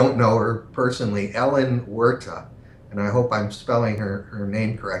 I don't know her personally, Ellen Huerta, and I hope I'm spelling her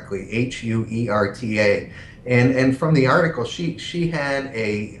name correctly, Huerta. And from the article, she had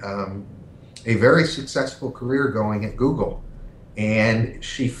a very successful career going at Google. And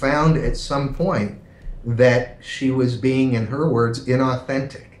she found at some point that she was being, in her words,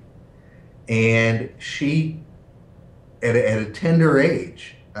 inauthentic. And she, at a tender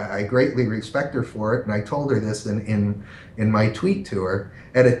age, I greatly respect her for it, and I told her this in my tweet to her,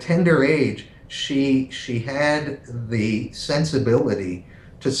 at a tender age, she had the sensibility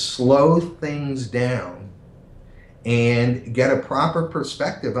to slow things down and get a proper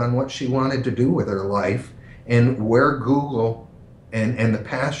perspective on what she wanted to do with her life and where Google and the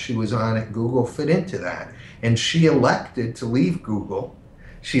path she was on at Google fit into that. And she elected to leave Google.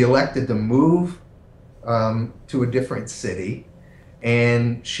 She elected to move to a different city,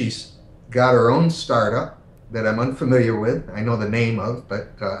 and she's got her own startup that I'm unfamiliar with. I know the name of, but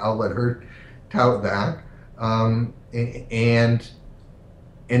I'll let her tout that.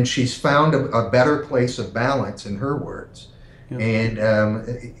 And she's found a better place of balance, in her words. Yeah.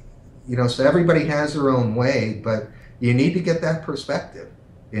 And so everybody has their own way, but you need to get that perspective,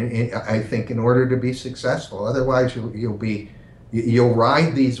 I think, in order to be successful. Otherwise, you'll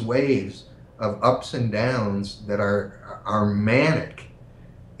ride these waves of ups and downs that are manic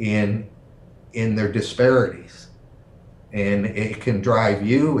in their disparities, and it can drive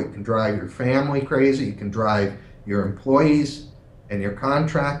you, it can drive your family crazy, it can drive your employees and your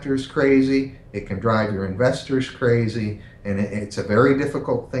contractors crazy, it can drive your investors crazy, and it's a very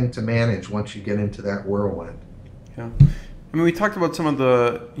difficult thing to manage once you get into that whirlwind. Yeah. I mean, we talked about some of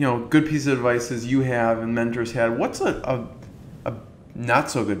the, good pieces of advice you have and mentors had. What's a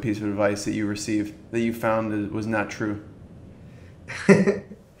not so good piece of advice that you received that you found that was not true? And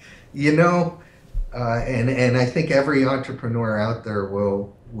I think every entrepreneur out there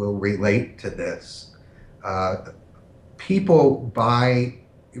will relate to this. People buy,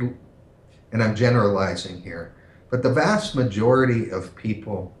 and I'm generalizing here, but the vast majority of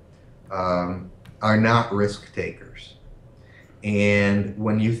people are not risk takers. And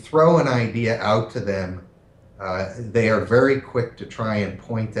when you throw an idea out to them, they are very quick to try and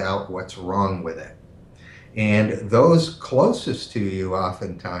point out what's wrong with it. And those closest to you,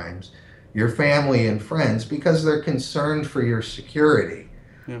 oftentimes, your family and friends, because they're concerned for your security,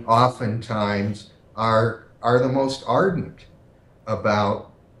 oftentimes are the most ardent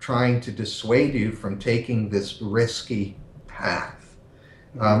about trying to dissuade you from taking this risky path.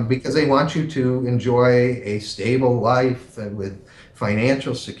 Because they want you to enjoy a stable life and with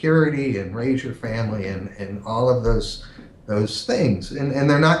financial security and raise your family and all of those things. And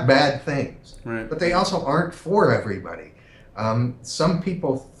they're not bad things, right. But they also aren't for everybody. Some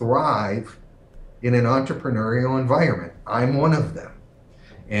people thrive in an entrepreneurial environment. I'm one of them.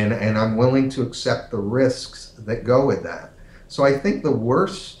 And I'm willing to accept the risks that go with that. So I think the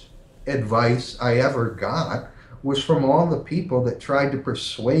worst advice I ever got was from all the people that tried to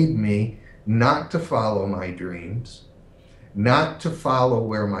persuade me not to follow my dreams, not to follow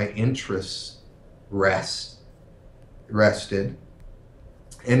where my interests rested,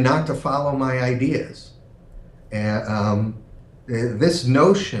 and not to follow my ideas. And this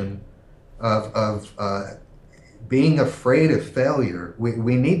notion of being afraid of failure,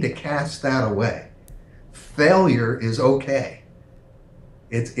 we need to cast that away. Failure is okay.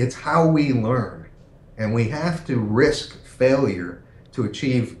 It's how we learn. And we have to risk failure to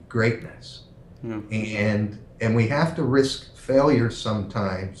achieve greatness. Yeah. And we have to risk failure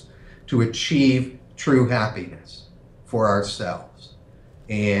sometimes to achieve true happiness for ourselves.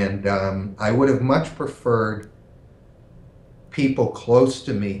 And I would have much preferred people close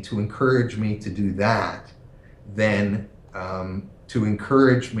to me to encourage me to do that than to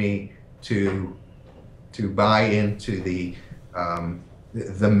encourage me to buy into the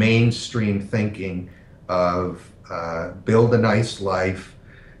mainstream thinking of build a nice life.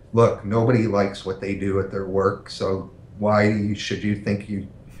 Look, nobody likes what they do at their work, so why should you think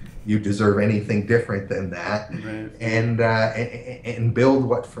you deserve anything different than that? Right. And build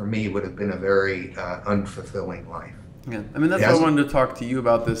what for me would have been a very unfulfilling life. Yeah, I mean, that's why I wanted to talk to you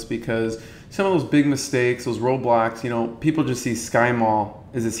about this, because some of those big mistakes, those roadblocks, people just see SkyMall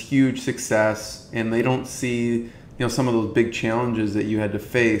as this huge success, and they don't see, some of those big challenges that you had to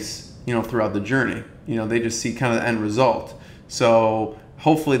face, throughout the journey. They just see kind of the end result. So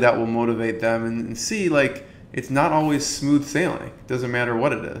hopefully that will motivate them and see like it's not always smooth sailing. It doesn't matter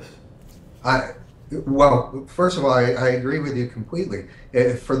what it is. Well, first of all, I agree with you completely.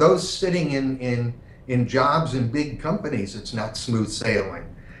 For those sitting in jobs in big companies, it's not smooth sailing.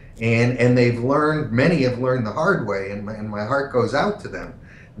 And many have learned the hard way, and my heart goes out to them,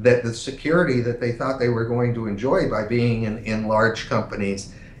 that the security that they thought they were going to enjoy by being in large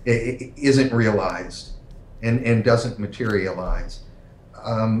companies isn't realized and doesn't materialize.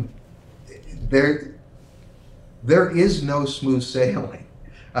 There is no smooth sailing.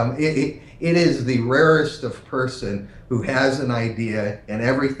 It is the rarest of person who has an idea and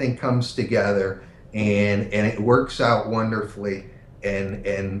everything comes together and it works out wonderfully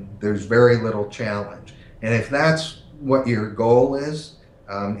and there's very little challenge. And if that's what your goal is,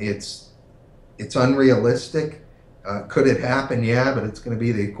 it's unrealistic. Could it happen? Yeah, but it's going to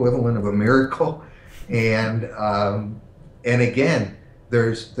be the equivalent of a miracle. And again,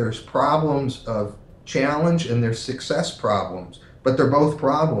 there's problems of challenge and there's success problems, but they're both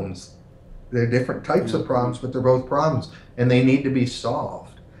problems. They're different types of problems, but they're both problems, and they need to be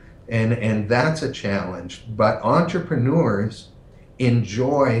solved. And that's a challenge. But entrepreneurs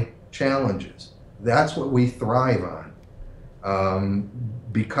enjoy challenges. That's what we thrive on,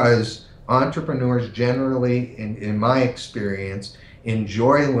 because entrepreneurs generally, in my experience,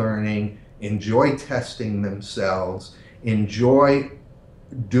 enjoy learning, enjoy testing themselves, enjoy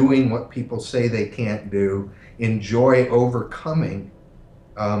doing what people say they can't do, enjoy overcoming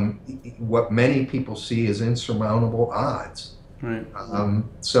what many people see as insurmountable odds. Right.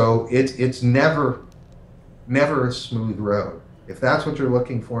 So it's never a smooth road. If that's what you're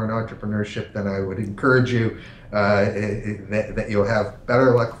looking for in entrepreneurship, then I would encourage you that you'll have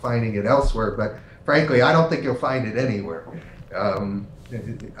better luck finding it elsewhere. But frankly, I don't think you'll find it anywhere.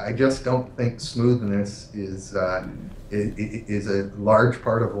 I just don't think smoothness is a large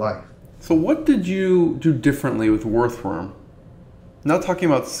part of life. So what did you do differently with Worthworm? Not talking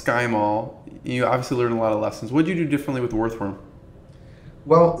about SkyMall, you obviously learned a lot of lessons. What did you do differently with Worthworm?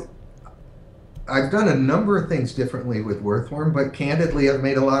 Well, I've done a number of things differently with Worthworm, but candidly, I've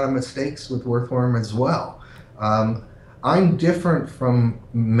made a lot of mistakes with Worthworm as well. I'm different from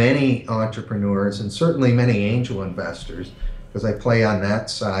many entrepreneurs and certainly many angel investors, because I play on that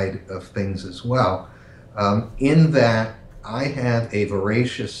side of things as well, in that I have a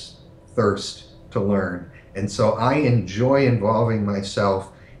voracious thirst to learn. And so I enjoy involving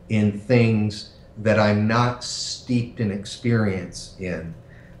myself in things that I'm not steeped in experience in,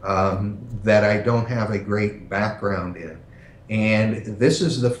 that I don't have a great background in. And this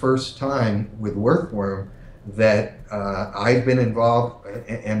is the first time with Worthworm that I've been involved,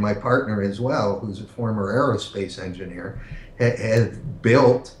 and my partner as well, who's a former aerospace engineer, has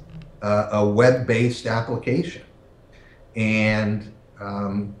built a web-based application. And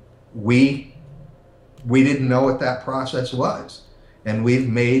we didn't know what that process was. And we've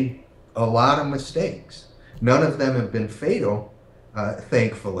made a lot of mistakes. None of them have been fatal,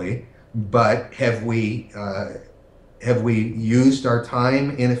 thankfully, but have we used our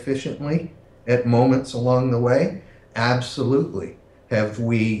time inefficiently at moments along the way? Absolutely. Have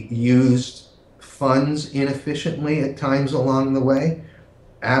we used funds inefficiently at times along the way?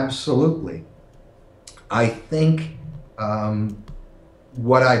 Absolutely. I think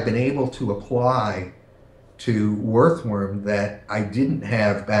what I've been able to apply to Worthworm that I didn't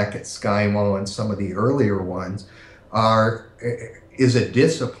have back at SkyMall and some of the earlier ones is a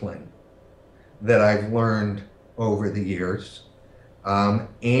discipline that I've learned over the years,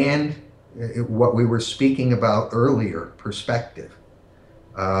 and what we were speaking about earlier, perspective.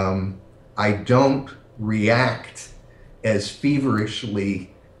 I don't react as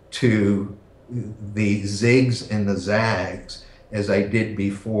feverishly to the zigs and the zags as I did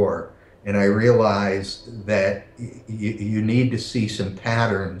before. And I realized that you need to see some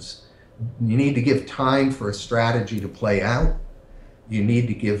patterns. You need to give time for a strategy to play out. You need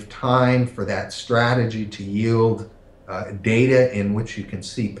to give time for that strategy to yield data in which you can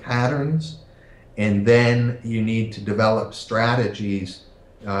see patterns. And then you need to develop strategies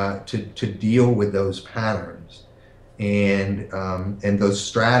to deal with those patterns. And those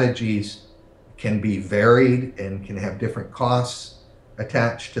strategies can be varied and can have different costs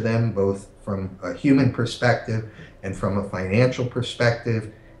attached to them, both from a human perspective and from a financial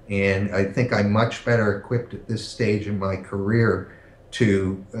perspective. And I think I'm much better equipped at this stage in my career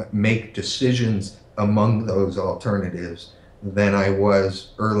to make decisions among those alternatives than I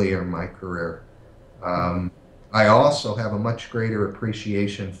was earlier in my career. I also have a much greater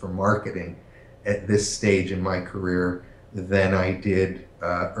appreciation for marketing at this stage in my career than I did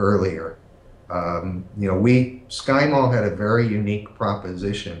earlier. SkyMall had a very unique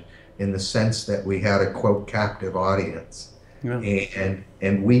proposition in the sense that we had a quote captive audience, yeah.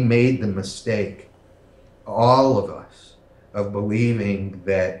 and we made the mistake, all of us, of believing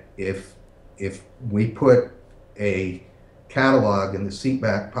that if we put a catalog in the seat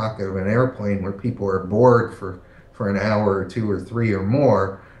back pocket of an airplane where people are bored for an hour or two or three or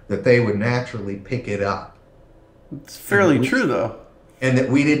more, that they would naturally pick it up. It's fairly true, though. And that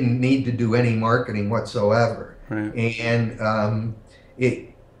we didn't need to do any marketing whatsoever. Right. And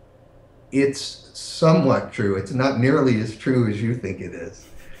it's somewhat true. It's not nearly as true as you think it is.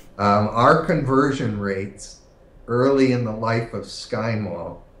 Our conversion rates early in the life of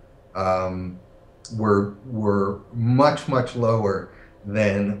SkyMall were much, much lower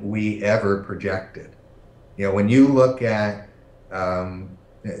than we ever projected. When you look at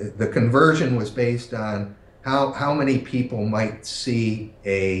the conversion was based on how many people might see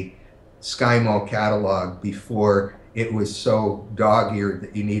a SkyMall catalog before it was so dog-eared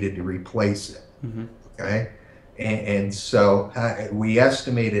that you needed to replace it. Mm-hmm. Okay, and so we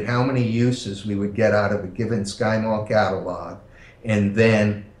estimated how many uses we would get out of a given SkyMall catalog, and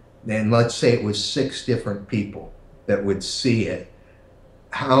then let's say it was 6 different people that would see it,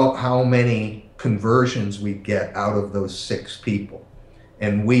 how many conversions we'd get out of those 6 people.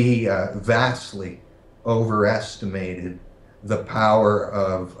 And we vastly overestimated the power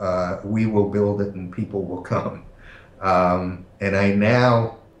of we will build it and people will come. And I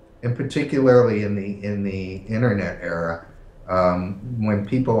now, and particularly in the internet era, when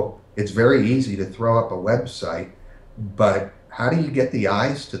people, it's very easy to throw up a website, but how do you get the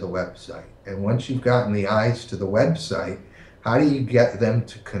eyes to the website? And once you've gotten the eyes to the website, how do you get them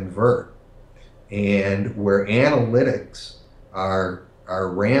to convert? And where analytics are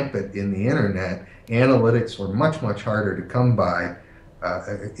rampant in the internet, analytics were much, much harder to come by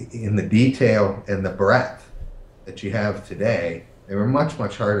in the detail and the breadth that you have today. They were much,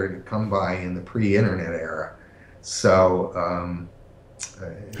 much harder to come by in the pre-internet era. So,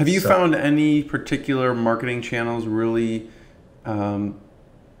 have you found any particular marketing channels really that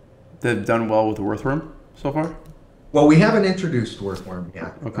have done well with Worthworm so far? Well, we haven't introduced Worthworm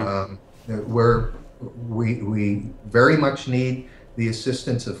yet. Okay. We very much need the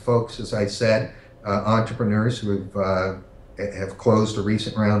assistance of folks, as I said, entrepreneurs who have closed a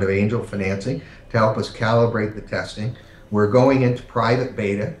recent round of angel financing to help us calibrate the testing. We're going into private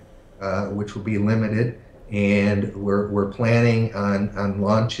beta, which will be limited, and we're planning on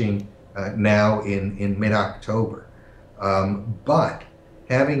launching now in mid-October. But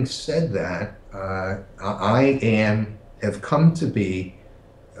having said that, I have come to be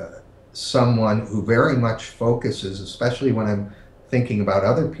someone who very much focuses, especially when I'm thinking about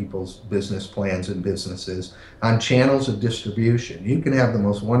other people's business plans and businesses, on channels of distribution. You can have the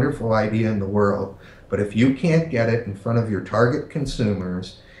most wonderful idea in the world, but if you can't get it in front of your target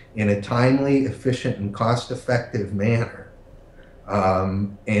consumers in a timely, efficient, and cost-effective manner,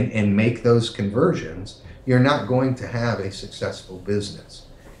 and make those conversions, you're not going to have a successful business.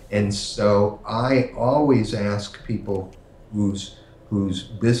 And so I always ask people whose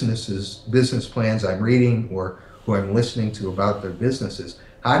business plans I'm reading or who I'm listening to about their businesses,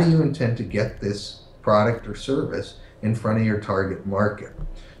 how do you intend to get this product or service in front of your target market?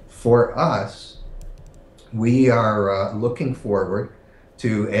 For us, we are looking forward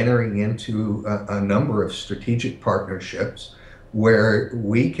to entering into a number of strategic partnerships where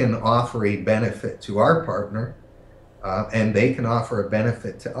we can offer a benefit to our partner and they can offer a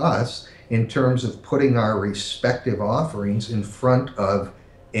benefit to us in terms of putting our respective offerings in front of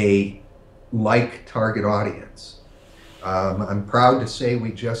a like target audience. I'm proud to say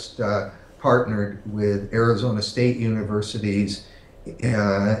we just partnered with Arizona State University's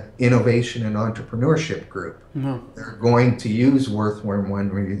Innovation and Entrepreneurship Group. Mm-hmm. They're going to use Worthworm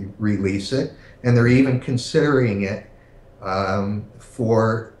when we release it, and they're even considering it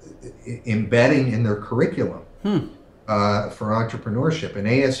for embedding in their curriculum for entrepreneurship. And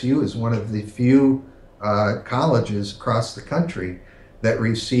ASU is one of the few colleges across the country that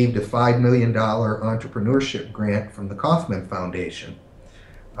received a $5 million entrepreneurship grant from the Kauffman Foundation.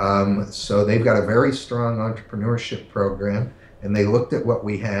 So they've got a very strong entrepreneurship program, and they looked at what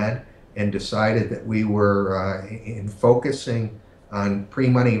we had and decided that we were in focusing on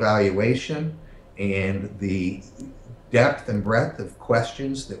pre-money valuation and the depth and breadth of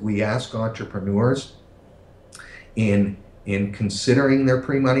questions that we ask entrepreneurs in considering their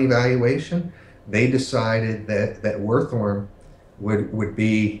pre-money valuation. They decided that Worthworm would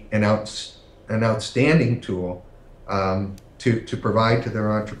be an outstanding tool to provide to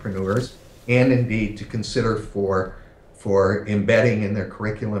their entrepreneurs, and indeed to consider for for embedding in their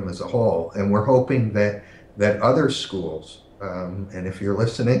curriculum as a whole. And we're hoping that other schools, and if you're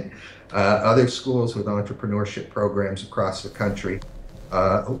listening, other schools with entrepreneurship programs across the country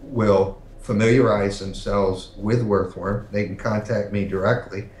will familiarize themselves with Worthworm. They can contact me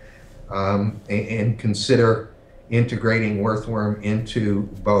directly and consider integrating Worthworm into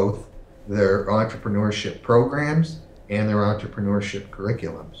both their entrepreneurship programs and their entrepreneurship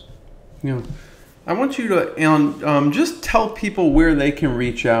curriculums. Yeah. I want you to, Alan, just tell people where they can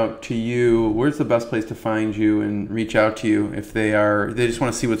reach out to you. Where's the best place to find you and reach out to you if they just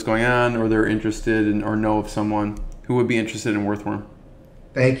want to see what's going on, or they're interested in, or know of someone who would be interested in Worthworm?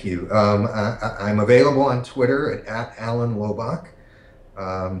 Thank you. I'm available on Twitter at Alan Lobock.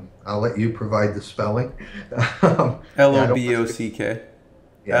 I'll let you provide the spelling. Lobock.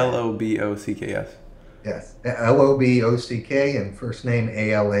 Yeah. Lobock, yes. Yes, Lobock, and first name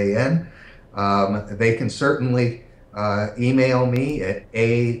Alan. They can certainly email me at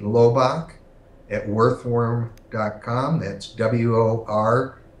alobock@worthworm.com. That's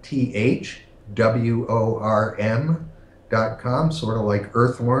WORTHWORM.com, sort of like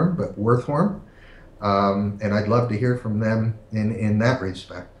earthworm, but Worthworm. And I'd love to hear from them in that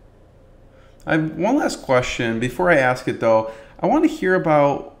respect. I have one last question. Before I ask it, though, I want to hear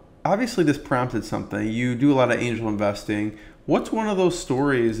about, obviously this prompted something. You do a lot of angel investing. What's one of those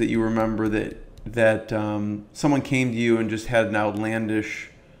stories that you remember that someone came to you and just had an outlandish,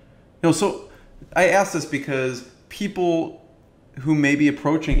 so I ask this because people who may be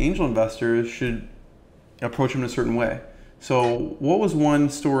approaching angel investors should approach them in a certain way. So what was one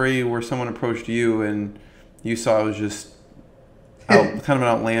story where someone approached you and you saw it was just kind of an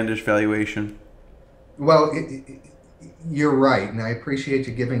outlandish valuation? Well, you're right, and I appreciate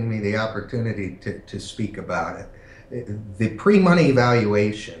you giving me the opportunity to speak about it. The pre-money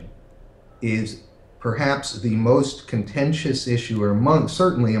valuation is perhaps the most contentious issue, or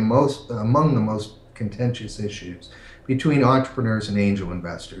certainly among the most contentious issues between entrepreneurs and angel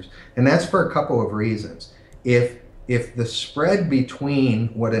investors. And that's for a couple of reasons. If the spread between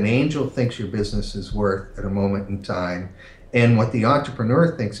what an angel thinks your business is worth at a moment in time and what the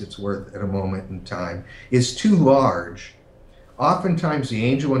entrepreneur thinks it's worth at a moment in time is too large, oftentimes the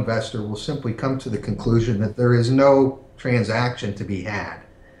angel investor will simply come to the conclusion that there is no transaction to be had.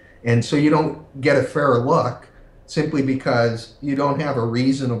 And so you don't get a fair look simply because you don't have a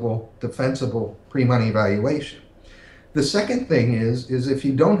reasonable, defensible pre-money valuation. The second thing is if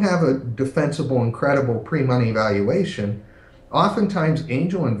you don't have a defensible and credible pre-money valuation, oftentimes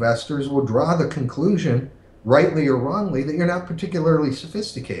angel investors will draw the conclusion, rightly or wrongly, that you're not particularly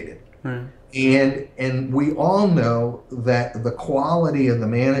sophisticated. Right. And we all know that the quality of the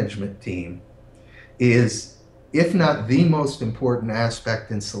management team is, if not the most important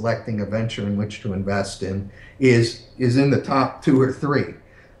aspect in selecting a venture in which to invest in, is in the top 2 or 3.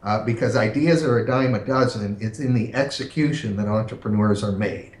 Because ideas are a dime a dozen. It's in the execution that entrepreneurs are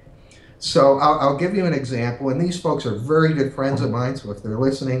made. So I'll give you an example, and these folks are very good friends of mine, so if they're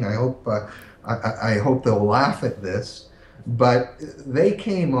listening, I hope they'll laugh at this. But they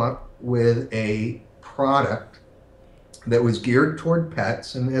came up with a product that was geared toward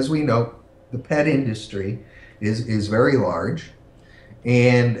pets, and as we know, the pet industry is very large,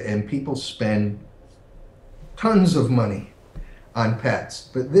 and people spend tons of money on pets.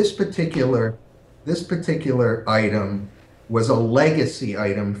 But this particular item was a legacy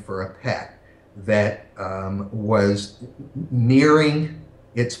item for a pet that was nearing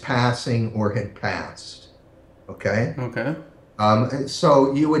its passing or had passed. Okay? Okay.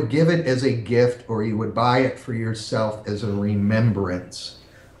 So you would give it as a gift, or you would buy it for yourself as a remembrance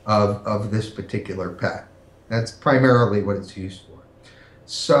of this particular pet. That's primarily what it's used for.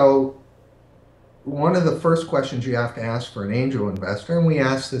 So one of the first questions you have to ask for an angel investor, and we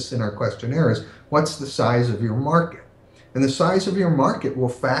ask this in our questionnaire, is what's the size of your market? And the size of your market will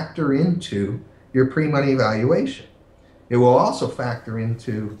factor into your pre-money valuation. It will also factor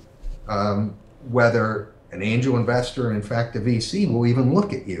into whether an angel investor, and in fact a VC, will even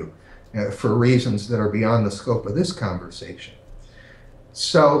look at you for reasons that are beyond the scope of this conversation.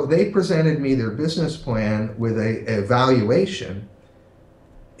 So they presented me their business plan with a valuation,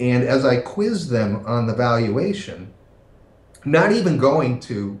 and as I quizzed them on the valuation, not even going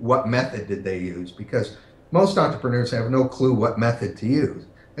to what method did they use, because most entrepreneurs have no clue what method to use.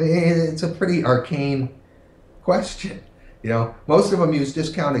 It's a pretty arcane question. Most of them use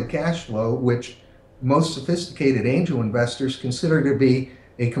discounted cash flow, which most sophisticated angel investors consider to be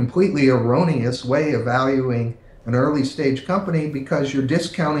a completely erroneous way of valuing an early stage company, because you're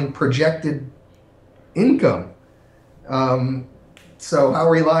discounting projected income. So how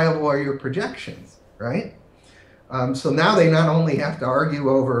reliable are your projections, right? So now they not only have to argue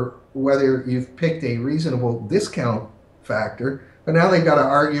over whether you've picked a reasonable discount factor, but now they've got to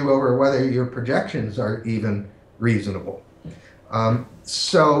argue over whether your projections are even reasonable.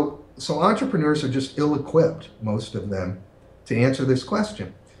 So entrepreneurs are just ill-equipped, most of them, to answer this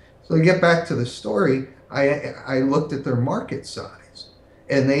question. So to get back to the story, I looked at their market size.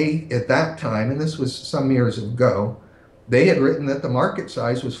 And they, at that time, and this was some years ago, they had written that the market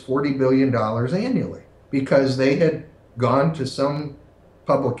size was $40 billion annually, because they had gone to some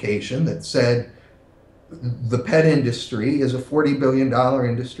publication that said the pet industry is a $40 billion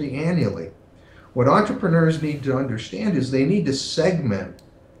industry annually. What entrepreneurs need to understand is they need to segment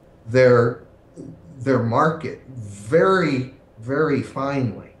their market very, very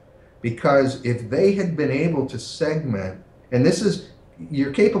finely. Because if they had been able to segment, and this is,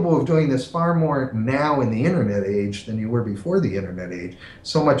 you're capable of doing this far more now in the internet age than you were before the internet age.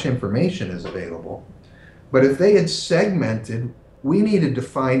 So much information is available. But if they had segmented, we needed to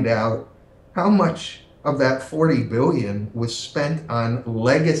find out how much of that 40 billion was spent on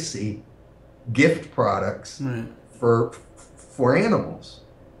legacy gift products for animals,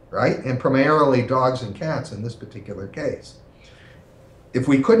 right? And primarily dogs and cats in this particular case. If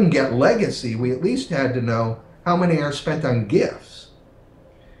we couldn't get legacy, we at least had to know how many are spent on gifts.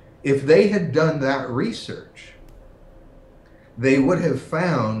 If they had done that research, they would have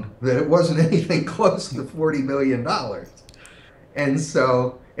found that it wasn't anything close to $40 billion. And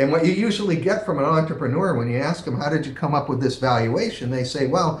so, and what you usually get from an entrepreneur when you ask them, how did you come up with this valuation? They say,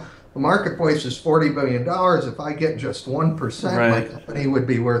 well, the marketplace is $40 billion. If I get just 1%, my company would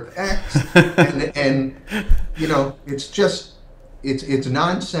be worth X. and you know, it's just, it's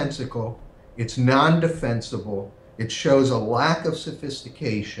nonsensical. It's non-defensible. It shows a lack of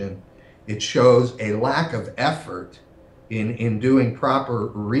sophistication. It shows a lack of effort in doing proper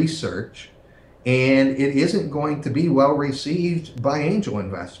research. And it isn't going to be well received by angel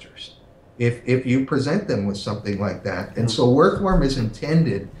investors if you present them with something like that. And so Worthworm is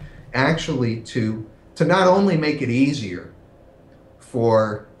intended actually to not only make it easier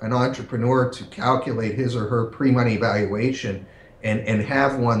for an entrepreneur to calculate his or her pre-money valuation and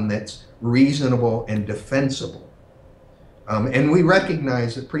have one that's reasonable and defensible. And we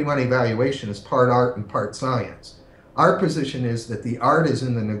recognize that pre-money valuation is part art and part science. Our position is that the art is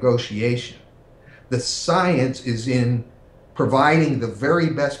in the negotiation. The science is in providing the very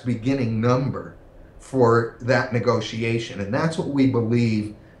best beginning number for that negotiation. And that's what we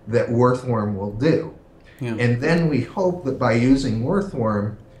believe that Worthworm will do. Yeah. And then we hope that by using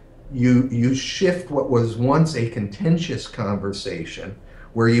Worthworm, you shift what was once a contentious conversation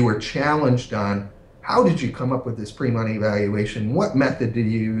where you were challenged on how did you come up with this pre-money valuation, what method did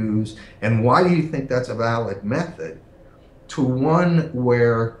you use, and why do you think that's a valid method, to one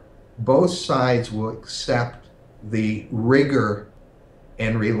where both sides will accept the rigor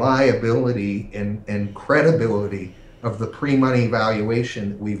and reliability and credibility of the pre-money valuation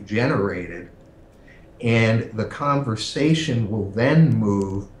that we've generated. And the conversation will then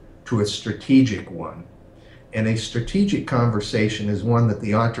move to a strategic one. And a strategic conversation is one that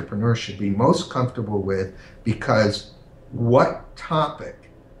the entrepreneur should be most comfortable with, because what topic,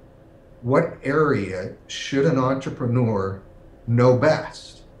 what area should an entrepreneur know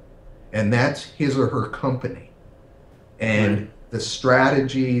best? And that's his or her company. And the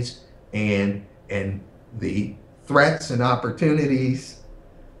strategies and the threats and opportunities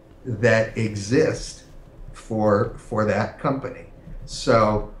that exist for that company.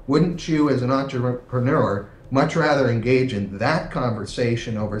 So wouldn't you as an entrepreneur much rather engage in that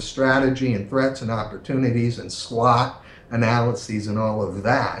conversation over strategy and threats and opportunities and SWOT analyses and all of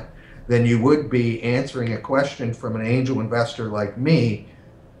that than you would be answering a question from an angel investor like me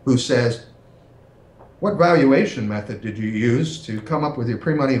who says, what valuation method did you use to come up with your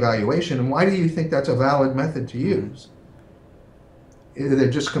pre-money valuation, and why do you think that's a valid method to use?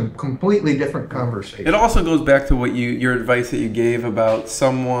 They're just completely different conversations. It also goes back to what your advice that you gave about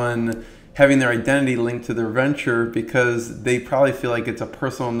someone having their identity linked to their venture, because they probably feel like it's a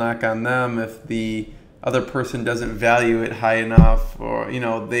personal knock on them if the other person doesn't value it high enough, or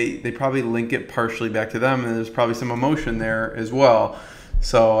they probably link it partially back to them, and there's probably some emotion there as well.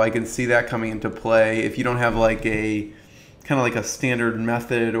 So I can see that coming into play if you don't have like a kind of like a standard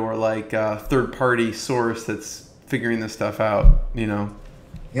method or like a third-party source that's figuring this stuff out,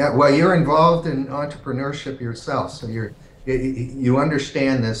 Yeah, well, you're involved in entrepreneurship yourself, so you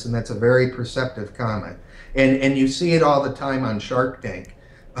understand this, and that's a very perceptive comment. And you see it all the time on Shark Tank,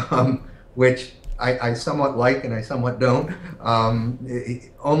 which I somewhat like and I somewhat don't,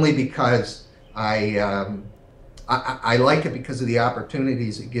 only because I like it because of the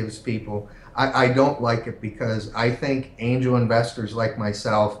opportunities it gives people. I don't like it because I think angel investors like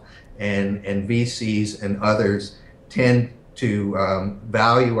myself and VCs and others tend to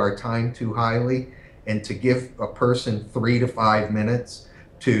value our time too highly, and to give a person 3 to 5 minutes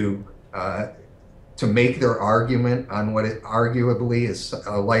to make their argument on what it arguably is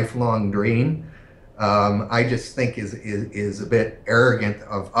a lifelong dream, I just think is a bit arrogant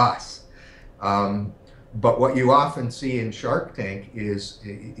of us. But what you often see in Shark Tank is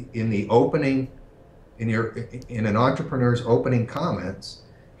in the opening, in an entrepreneur's opening comments,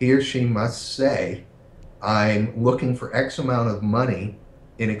 he or she must say, I'm looking for X amount of money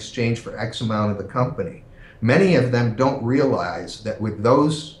in exchange for X amount of the company. Many of them don't realize that with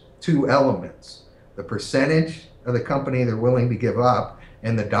those two elements, the percentage of the company they're willing to give up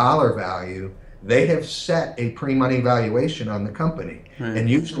and the dollar value, they have set a pre-money valuation on the company. Right. And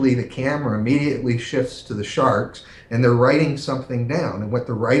usually the camera immediately shifts to the sharks and they're writing something down. And what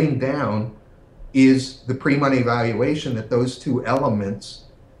they're writing down is the pre-money valuation that those two elements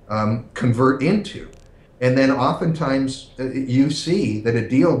convert into. And then oftentimes you see that a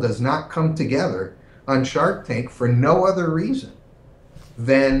deal does not come together on Shark Tank for no other reason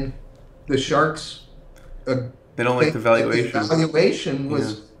than the sharks they don't like the valuation. The valuation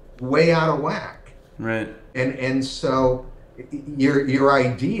was way out of whack. Right. And so your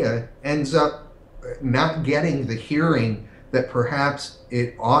idea ends up not getting the hearing that perhaps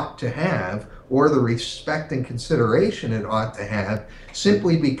it ought to have, or the respect and consideration it ought to have,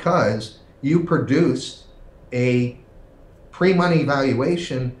 simply because you produced a pre-money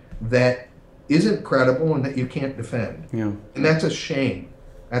valuation that isn't credible and that you can't defend. Yeah. And that's a shame.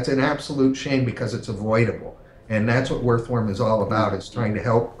 That's an absolute shame, because it's avoidable. And that's what Worthworm is all about, is trying to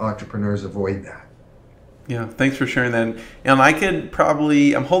help entrepreneurs avoid that. Yeah, thanks for sharing that. And I could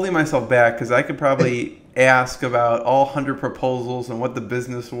probably, I'm holding myself back because I could probably ask about all 100 proposals and what the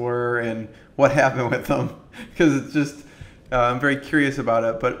business were and what happened with them, because it's just, I'm very curious about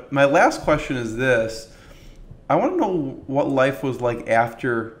it. But my last question is this. I want to know what life was like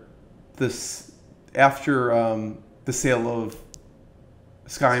after this, the sale of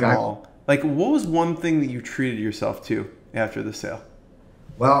SkyMall. Like, what was one thing that you treated yourself to after the sale?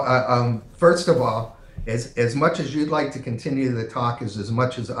 Well, first of all, as much as you'd like to continue the talk is as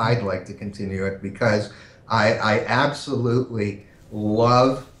much as I'd like to continue it, because I absolutely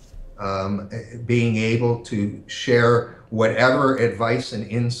love being able to share whatever advice and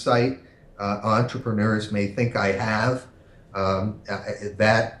insight entrepreneurs may think I have.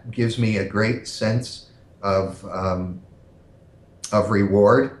 That gives me a great sense of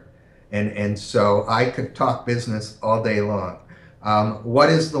reward. And so I could talk business all day long. What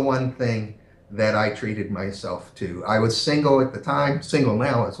is the one thing that I treated myself to? I was single at the time, single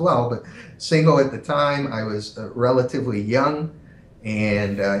now as well, but single at the time. I was relatively young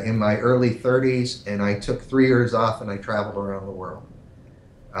and in my early 30s, and I took 3 years off and I traveled around the world.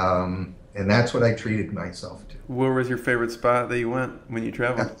 And that's what I treated myself to. Where was your favorite spot that you went when you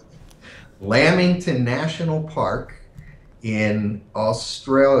traveled? Lamington National Park in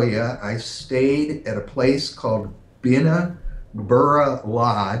Australia. I stayed at a place called Binnaburra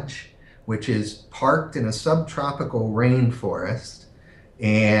Lodge, which is parked in a subtropical rainforest.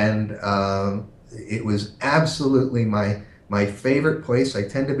 And it was absolutely my favorite place. I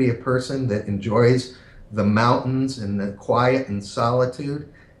tend to be a person that enjoys the mountains and the quiet and solitude.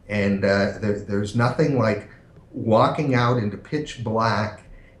 And there's nothing like walking out into pitch black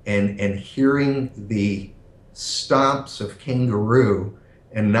and hearing the stomps of kangaroo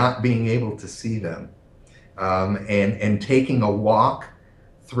and not being able to see them. And taking a walk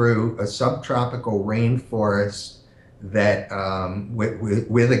through a subtropical rainforest that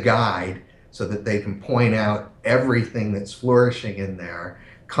with a guide, so that they can point out everything that's flourishing in there,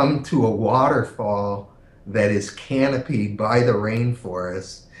 come to a waterfall that is canopied by the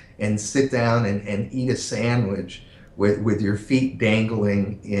rainforest, and sit down and eat a sandwich with your feet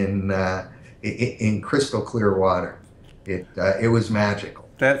dangling in crystal clear water. It was magical.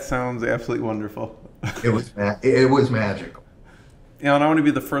 That sounds absolutely wonderful. It was magical. Alan, I want to be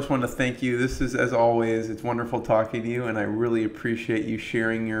the first one to thank you. This is, as always, it's wonderful talking to you, and I really appreciate you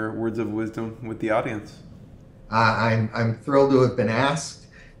sharing your words of wisdom with the audience. I'm thrilled to have been asked,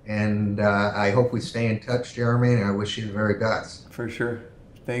 and I hope we stay in touch, Jeremy, and I wish you the very best. For sure.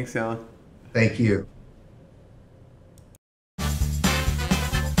 Thanks, Alan. Thank you.